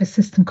the service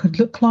system could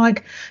look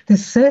like.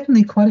 There's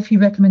certainly quite a few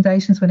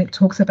recommendations when it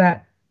talks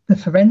about the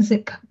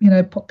forensic,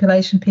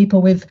 population,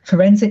 people with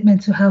forensic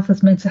mental health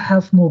as mental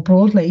health more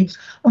broadly.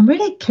 I'm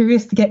really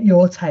curious to get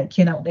your take,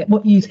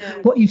 what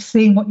you've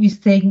seen, what you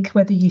think,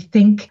 whether you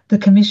think the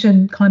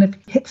Commission kind of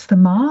hits the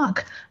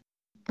mark,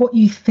 what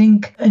you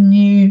think a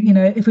new,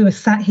 if we were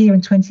sat here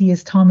in 20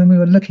 years' time and we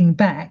were looking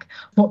back,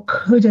 what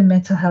could a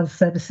mental health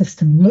service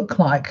system look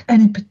like?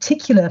 And in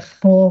particular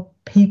for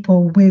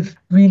people with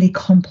really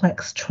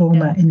complex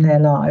trauma in their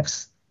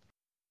lives.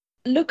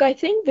 Look, I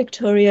think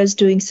Victoria is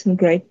doing some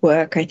great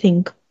work. I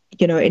think,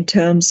 in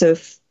terms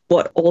of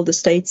what all the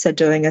states are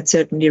doing, I'd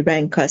certainly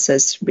rank us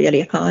as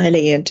really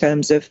highly in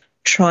terms of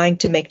trying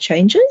to make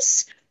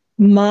changes.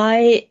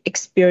 My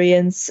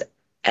experience,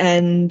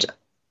 and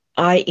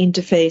I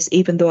interface,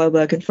 even though I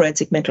work in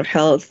forensic mental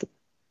health,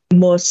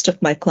 most of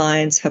my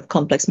clients have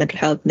complex mental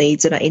health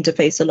needs, and I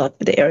interface a lot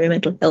with the area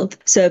mental health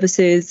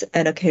services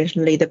and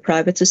occasionally the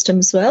private system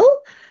as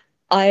well.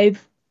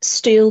 I've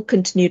still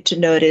continued to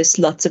notice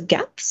lots of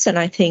gaps, and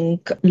I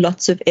think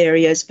lots of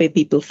areas where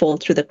people fall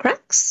through the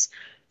cracks.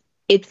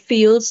 It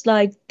feels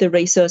like the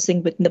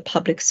resourcing within the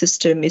public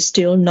system is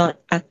still not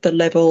at the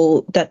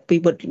level that we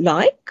would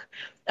like.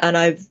 And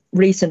I've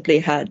recently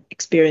had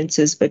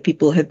experiences where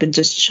people have been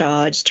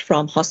discharged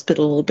from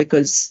hospital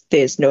because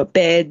there's no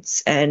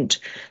beds and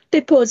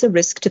they pose a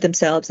risk to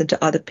themselves and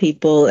to other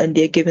people, and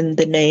they're given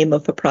the name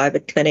of a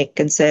private clinic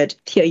and said,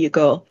 here you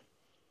go,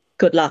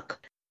 good luck.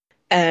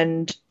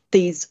 And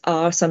these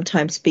are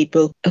sometimes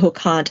people who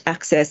can't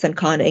access and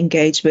can't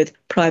engage with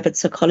private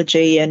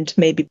psychology, and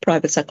maybe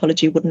private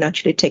psychology wouldn't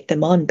actually take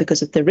them on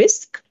because of the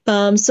risk.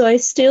 So I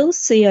still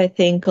see, I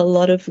think, a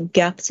lot of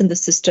gaps in the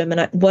system.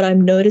 And what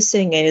I'm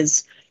noticing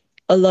is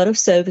a lot of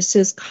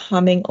services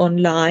coming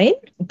online,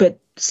 but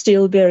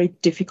still very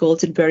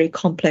difficult and very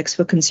complex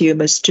for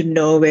consumers to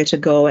know where to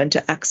go and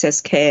to access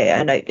care.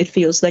 And it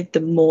feels like the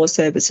more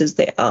services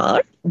there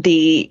are,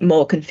 the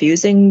more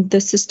confusing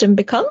the system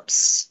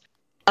becomes.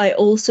 I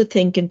also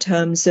think in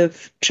terms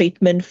of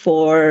treatment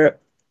for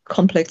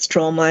complex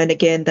trauma, and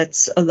again,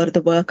 that's a lot of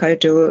the work I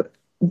do,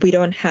 we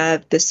don't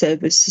have the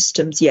service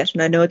systems yet.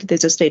 And I know that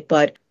there's a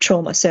statewide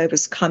trauma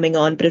service coming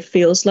on, but it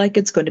feels like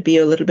it's going to be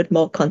a little bit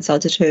more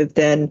consultative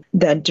than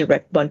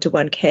direct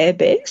one-to-one care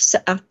base.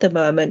 At the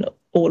moment,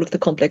 all of the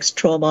complex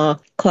trauma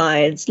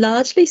clients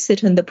largely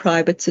sit in the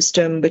private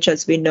system, which,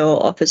 as we know,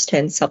 offers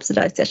 10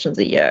 subsidized sessions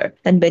a year.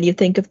 And when you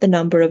think of the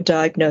number of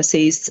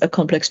diagnoses a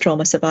complex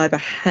trauma survivor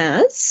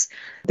has,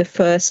 the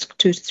first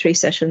 2 to 3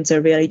 sessions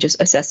are really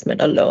just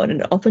assessment alone, and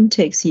it often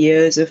takes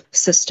years of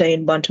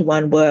sustained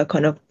one-to-one work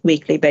on a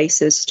weekly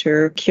basis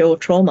to cure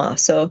trauma.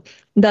 So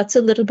that's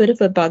a little bit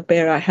of a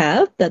bugbear I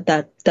have,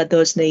 that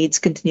those needs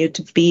continue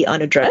to be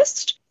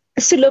unaddressed.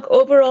 So look,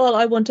 overall,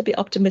 I want to be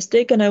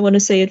optimistic, and I want to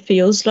say it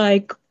feels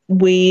like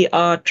we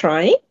are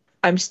trying.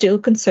 I'm still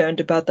concerned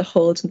about the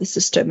holes in the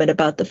system and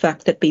about the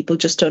fact that people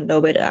just don't know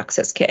where to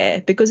access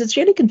care, because it's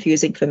really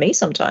confusing for me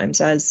sometimes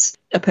as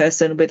a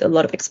person with a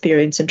lot of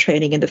experience and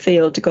training in the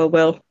field to go,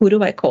 well, who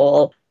do I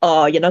call?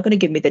 Oh, you're not going to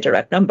give me the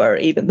direct number,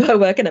 even though I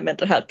work in a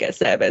mental health care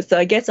service. So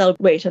I guess I'll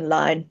wait in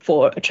line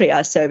for a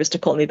triage service to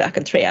call me back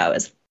in 3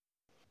 hours.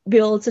 We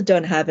also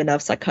don't have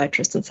enough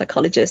psychiatrists and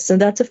psychologists,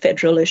 and that's a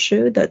federal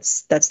issue.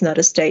 That's not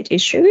a state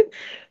issue.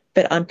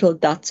 But until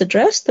that's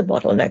addressed, the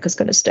bottleneck is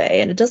going to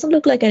stay. And it doesn't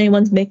look like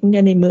anyone's making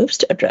any moves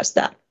to address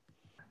that.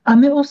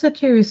 I'm also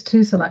curious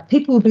too, so like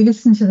people will be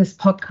listening to this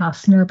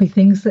podcast and there'll be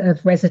things that have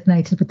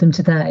resonated with them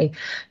today.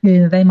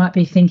 They might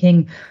be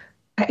thinking,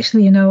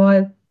 actually,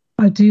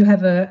 I do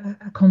have a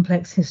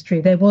complex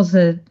history. There was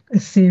a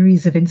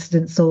series of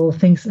incidents or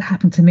things that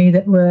happened to me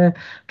that were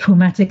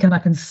traumatic, and I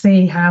can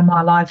see how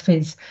my life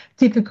is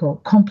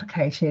difficult,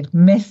 complicated,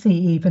 messy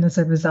even as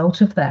a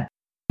result of that.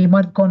 You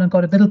might have gone and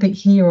got a little bit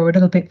here or a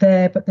little bit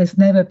there, but there's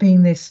never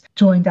been this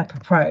joined up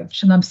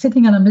approach. And I'm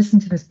sitting and I'm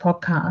listening to this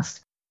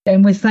podcast,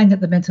 and we're saying that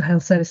the mental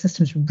health service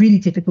system is really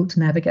difficult to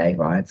navigate,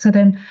 right? So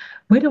then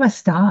where do I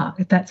start?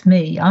 If that's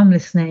me, I'm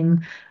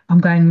listening, I'm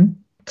going,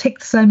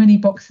 ticked so many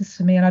boxes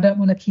for me, and I don't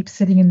want to keep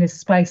sitting in this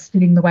space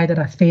feeling the way that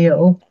I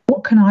feel.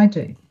 What can I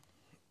do?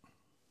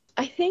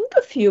 I think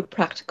a few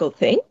practical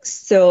things.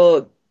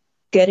 So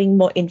getting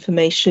more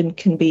information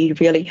can be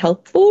really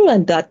helpful,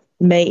 and that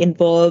may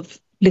involve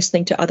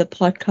listening to other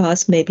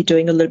podcasts, maybe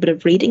doing a little bit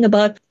of reading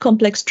about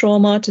complex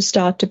trauma to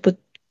start to put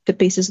the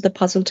pieces of the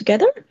puzzle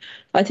together.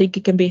 I think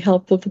it can be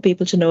helpful for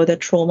people to know that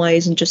trauma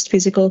isn't just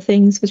physical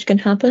things which can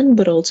happen,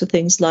 but also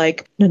things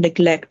like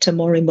neglect, a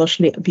more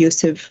emotionally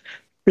abusive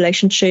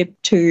relationship,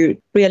 to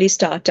really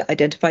start to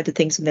identify the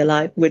things in their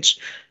life which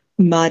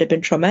might have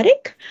been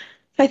traumatic.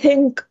 I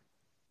think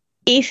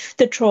if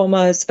the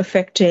trauma is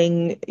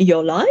affecting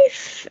your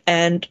life,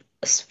 and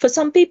for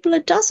some people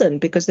it doesn't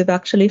because they've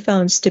actually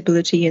found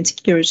stability and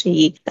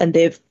security and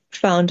they've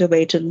found a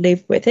way to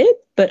live with it,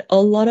 but a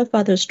lot of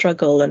others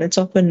struggle, and it's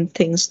often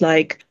things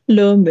like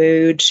low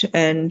mood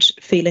and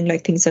feeling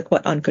like things are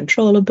quite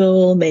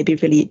uncontrollable, maybe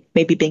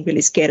being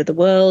really scared of the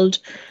world,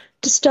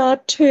 to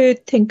start to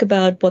think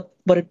about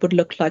what it would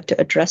look like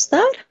to address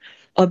that.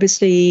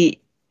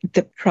 Obviously,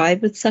 the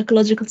private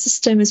psychological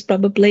system is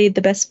probably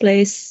the best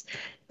place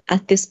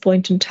at this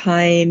point in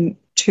time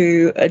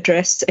to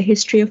address a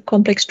history of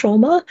complex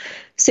trauma,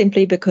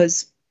 simply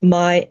because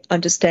my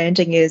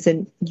understanding is,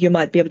 and you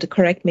might be able to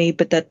correct me,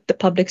 but that the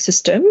public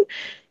system,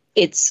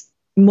 it's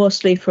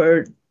mostly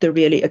for the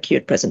really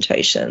acute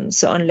presentation.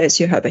 So unless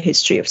you have a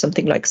history of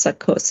something like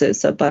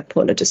psychosis or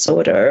bipolar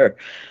disorder,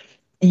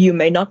 you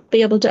may not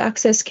be able to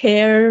access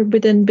care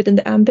within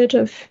the ambit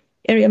of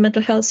area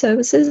mental health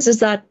services. Is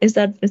that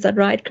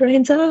right,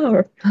 Karenza?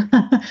 Or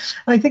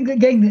I think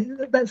again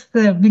that's the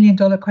 $1 million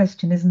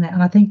question, isn't it?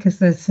 And I think as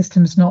the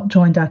system's not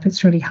joined up,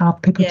 it's really hard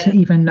for people to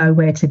even know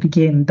where to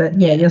begin.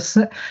 But you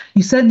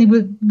certainly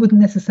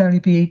wouldn't necessarily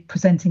be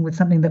presenting with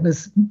something that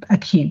was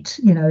acute,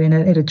 in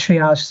a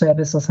triage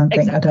service or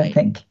something. Exactly. I don't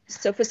think.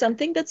 So for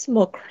something that's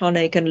more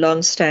chronic and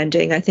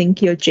long-standing, I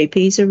think your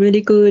GP is a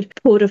really good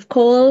port of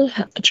call.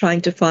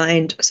 Trying to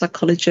find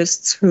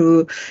psychologists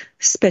who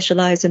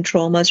specialize in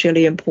trauma is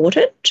really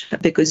important,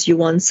 because you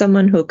want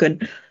someone who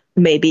can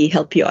maybe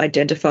help you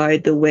identify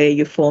the way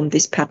you form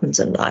these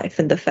patterns in life,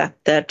 and the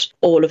fact that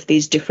all of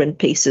these different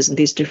pieces and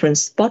these different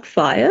spot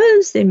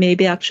fires, they may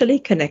be actually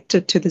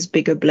connected to this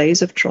bigger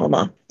blaze of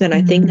trauma. And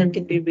I think that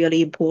can be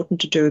really important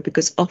to do,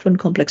 because often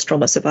complex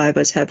trauma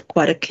survivors have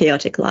quite a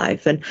chaotic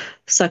life, and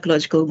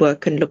psychological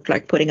work can look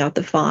like putting out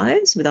the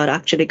fires without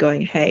actually going,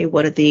 hey,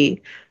 what are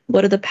the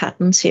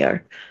patterns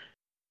here?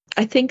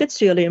 I think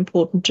it's really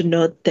important to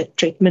note that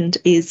treatment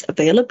is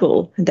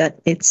available, that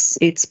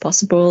it's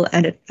possible,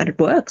 and it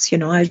works.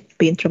 I've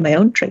been through my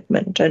own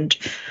treatment, and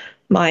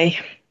my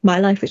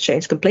life has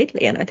changed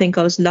completely. And I think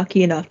I was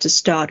lucky enough to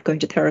start going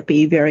to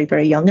therapy very,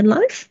 very young in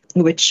life,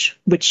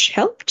 which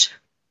helped.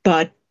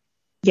 But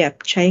yeah,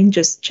 change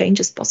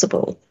is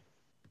possible.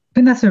 I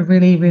think that's a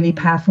really, really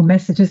powerful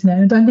message, isn't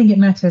it? I don't think it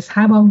matters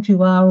how old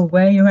you are or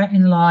where you're at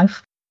in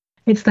life.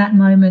 It's that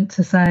moment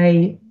to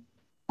say,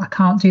 I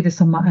can't do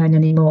this on my own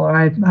anymore.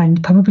 I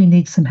probably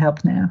need some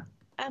help now.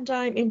 And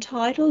I'm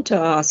entitled to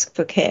ask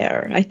for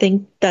care. I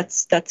think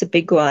that's a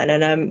big one.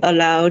 And I'm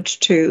allowed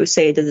to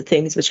say that the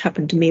things which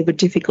happened to me were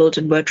difficult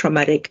and were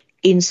traumatic,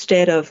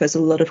 instead of, as a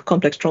lot of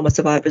complex trauma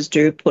survivors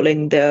do,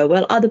 pulling the,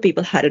 well, other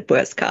people had it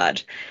worse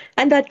card.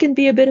 And that can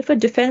be a bit of a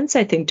defense,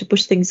 I think, to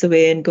push things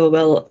away and go,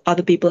 well,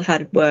 other people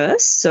had it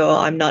worse, so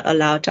I'm not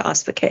allowed to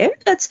ask for care.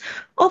 That's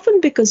often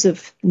because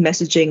of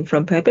messaging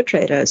from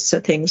perpetrators.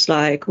 So things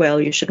like, well,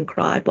 you shouldn't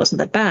cry, it wasn't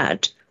that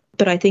bad.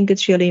 But I think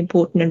it's really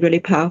important and really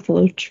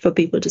powerful for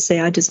people to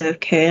say, I deserve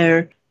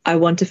care, I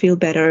want to feel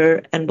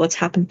better, and what's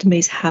happened to me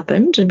has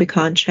happened, and we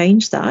can't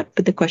change that.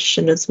 But the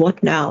question is,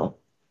 what now?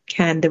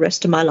 Can the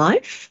rest of my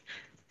life,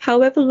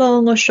 however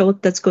long or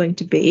short that's going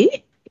to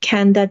be,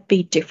 can that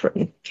be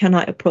different? Can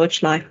I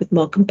approach life with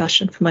more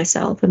compassion for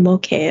myself and more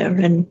care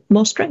and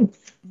more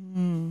strength?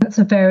 That's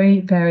a very,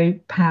 very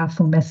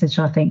powerful message,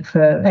 I think,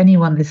 for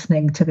anyone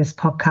listening to this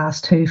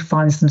podcast who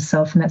finds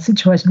themselves in that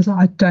situation. Because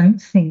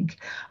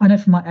I know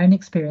from my own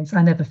experience,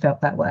 I never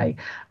felt that way.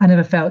 I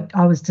never felt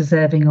I was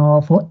deserving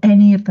of, or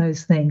any of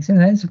those things.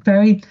 And it's a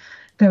very,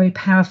 very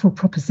powerful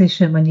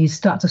proposition when you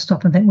start to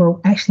stop and think,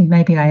 well, actually,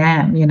 maybe I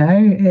am,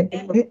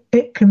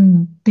 it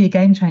can be a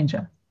game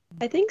changer.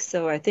 I think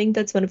so. I think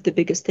that's one of the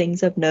biggest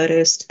things I've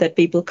noticed, that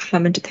people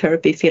come into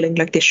therapy feeling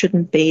like they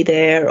shouldn't be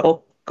there,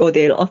 or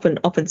they'll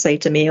often say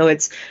to me, oh,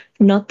 it's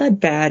not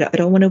that bad, I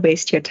don't want to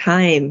waste your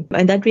time.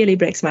 And that really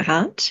breaks my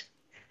heart,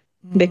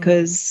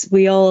 because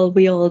we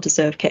all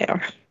deserve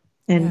care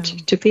and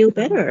to feel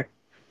better.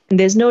 And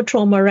there's no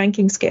trauma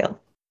ranking scale.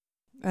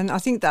 And I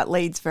think that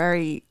leads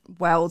very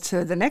well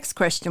to the next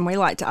question we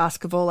like to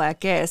ask of all our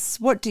guests.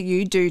 What do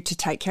you do to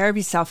take care of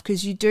yourself?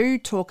 Because you do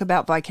talk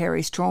about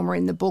vicarious trauma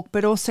in the book,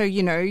 but also,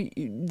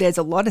 there's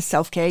a lot of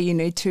self-care you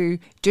need to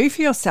do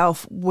for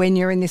yourself when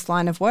you're in this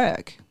line of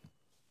work.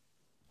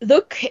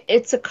 Look,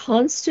 it's a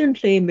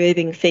constantly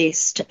moving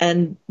feast.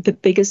 And the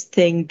biggest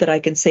thing that I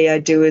can say I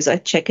do is I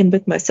check in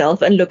with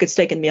myself. And look, it's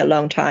taken me a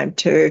long time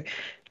to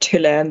to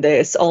learn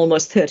this,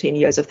 almost 13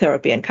 years of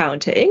therapy and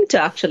counting,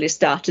 to actually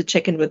start to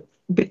check in with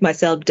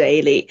myself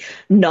daily,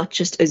 not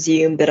just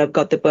assume that I've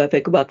got the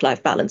perfect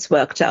work-life balance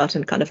worked out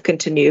and kind of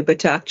continue, but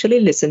to actually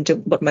listen to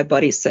what my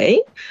body's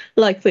saying.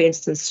 Like, for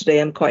instance, today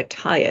I'm quite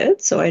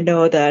tired, so I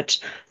know that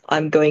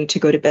I'm going to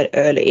go to bed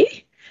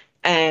early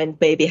and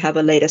maybe have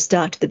a later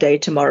start to the day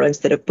tomorrow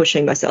instead of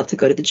pushing myself to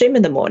go to the gym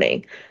in the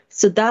morning.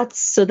 So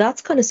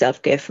that's kind of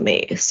self-care for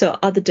me. So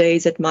other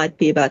days it might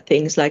be about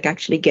things like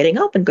actually getting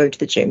up and going to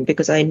the gym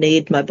because I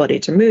need my body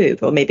to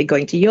move, or maybe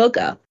going to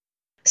yoga.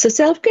 So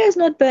self-care is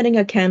not burning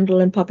a candle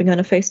and popping on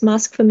a face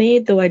mask for me,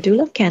 though I do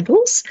love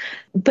candles.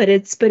 But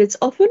it's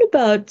often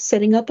about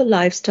setting up a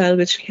lifestyle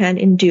which can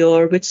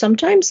endure, which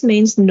sometimes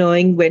means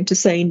knowing when to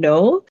say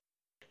no.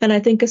 And I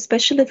think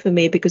especially for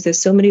me, because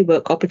there's so many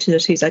work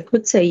opportunities I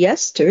could say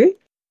yes to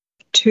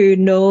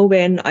know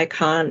when I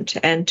can't,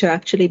 and to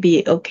actually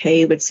be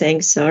okay with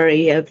saying,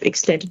 sorry, I've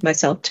extended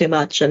myself too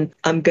much and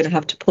I'm going to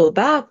have to pull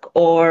back,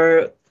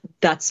 or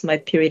that's my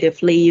period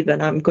of leave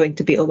and I'm going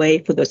to be away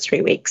for those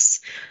 3 weeks.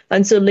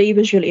 And so leave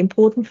is really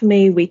important for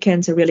me.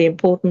 Weekends are really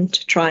important.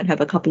 To try and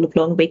have a couple of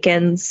long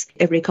weekends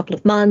every couple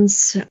of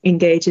months,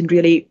 engage in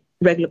really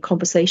regular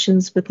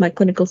conversations with my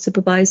clinical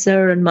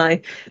supervisor and my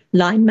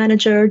line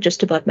manager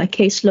just about my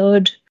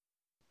caseload.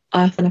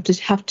 I often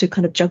have to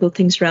kind of juggle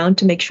things around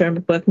to make sure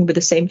I'm working with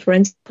the same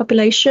forensic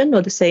population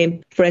or the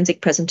same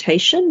forensic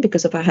presentation,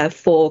 because if I have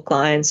 4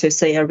 clients who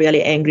say are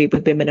really angry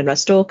with women and are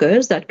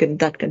stalkers, that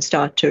can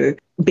start to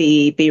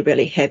be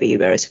really heavy.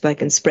 Whereas if I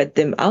can spread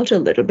them out a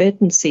little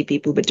bit and see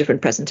people with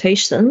different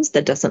presentations,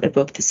 that doesn't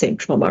evoke the same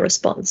trauma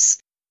response.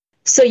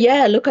 So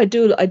yeah, look, I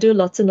do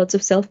lots and lots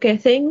of self-care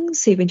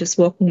things, even just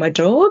walking my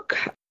dog.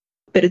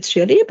 But it's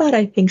really about,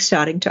 I think,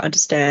 starting to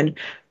understand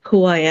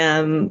who I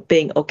am,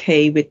 being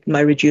okay with my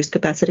reduced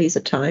capacities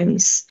at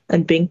times,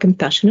 and being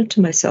compassionate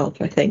to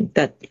myself. I think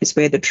that is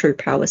where the true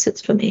power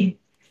sits for me.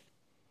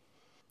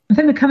 I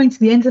think we're coming to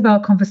the end of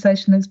our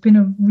conversation. It's been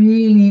a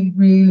really,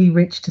 really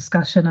rich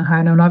discussion,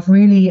 Ahona, and I've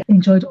really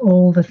enjoyed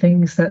all the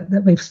things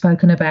that we've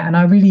spoken about. And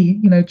I really,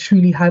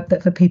 truly hope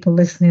that for people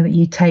listening, that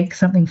you take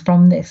something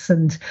from this.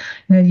 And,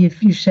 you've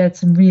shared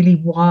some really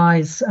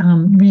wise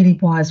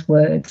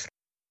words.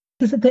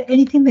 Is there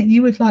anything that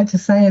you would like to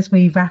say as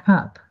we wrap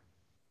up?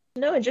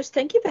 No, just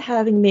thank you for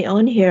having me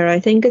on here. I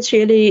think it's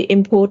really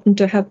important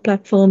to have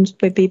platforms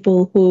where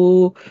people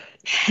who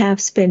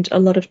have spent a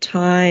lot of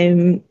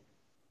time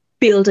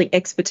building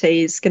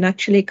expertise can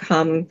actually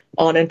come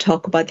on and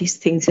talk about these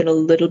things in a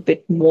little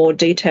bit more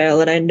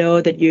detail. And I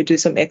know that you do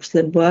some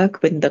excellent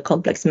work within the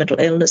complex mental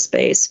illness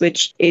space,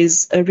 which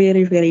is a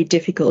really, really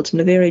difficult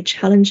and a very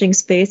challenging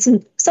space,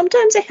 and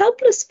sometimes a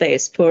helpless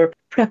space for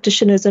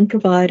practitioners and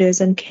providers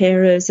and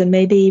carers, and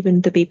maybe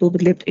even the people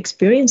with lived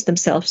experience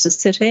themselves to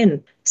sit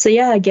in. So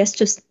yeah, I guess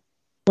just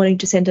wanting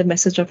to send a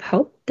message of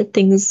hope that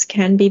things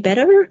can be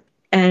better,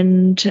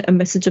 and a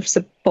message of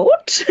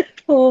support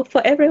for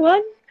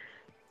everyone.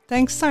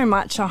 Thanks so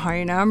much,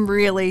 Ahona. I'm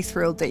really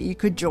thrilled that you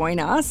could join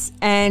us.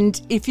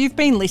 And if you've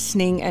been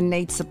listening and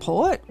need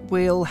support,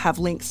 we'll have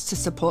links to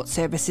support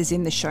services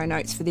in the show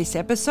notes for this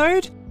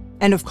episode.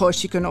 And of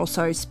course, you can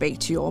also speak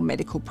to your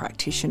medical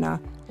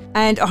practitioner.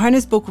 And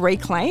Ahona's book,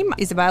 Reclaim,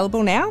 is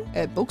available now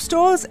at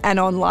bookstores and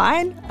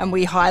online, and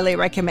we highly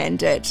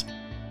recommend it.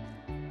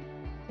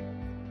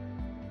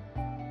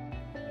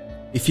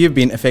 If you've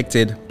been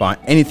affected by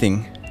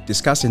anything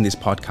discussed in this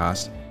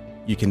podcast,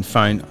 you can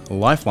phone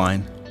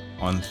Lifeline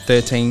on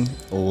 13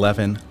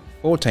 11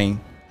 14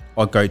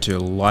 or go to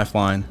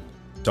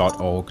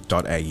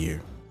lifeline.org.au.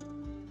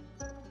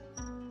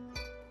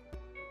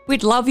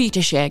 We'd love you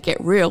to share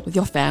Get Real with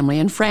your family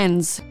and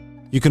friends.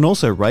 You can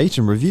also rate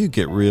and review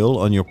Get Real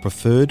on your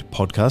preferred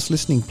podcast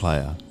listening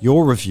player.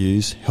 Your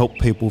reviews help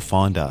people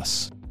find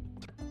us.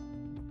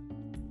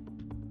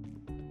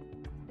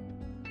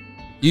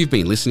 You've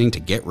been listening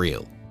to Get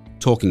Real,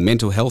 talking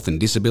mental health and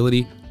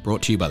disability,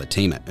 brought to you by the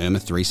team at IRMA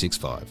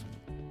 365.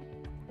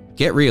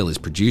 Get Real is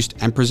produced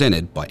and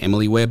presented by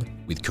Emily Webb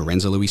with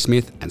Corinza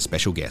Louis-Smith and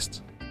special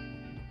guests.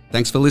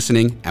 Thanks for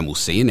listening, and we'll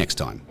see you next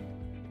time.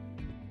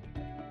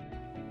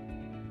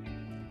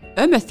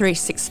 IRMA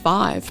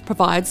 365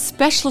 provides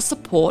specialist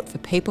support for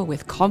people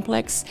with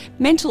complex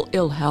mental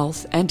ill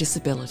health and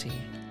disability.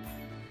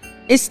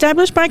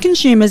 Established by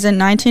consumers in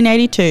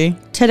 1982,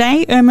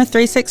 today IRMA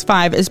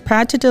 365 is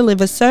proud to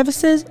deliver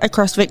services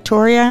across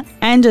Victoria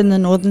and in the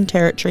Northern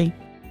Territory.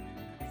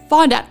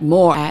 Find out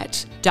more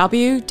at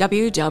www.irma.org.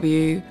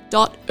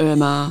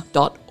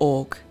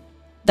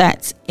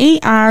 That's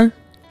ERMHA.org.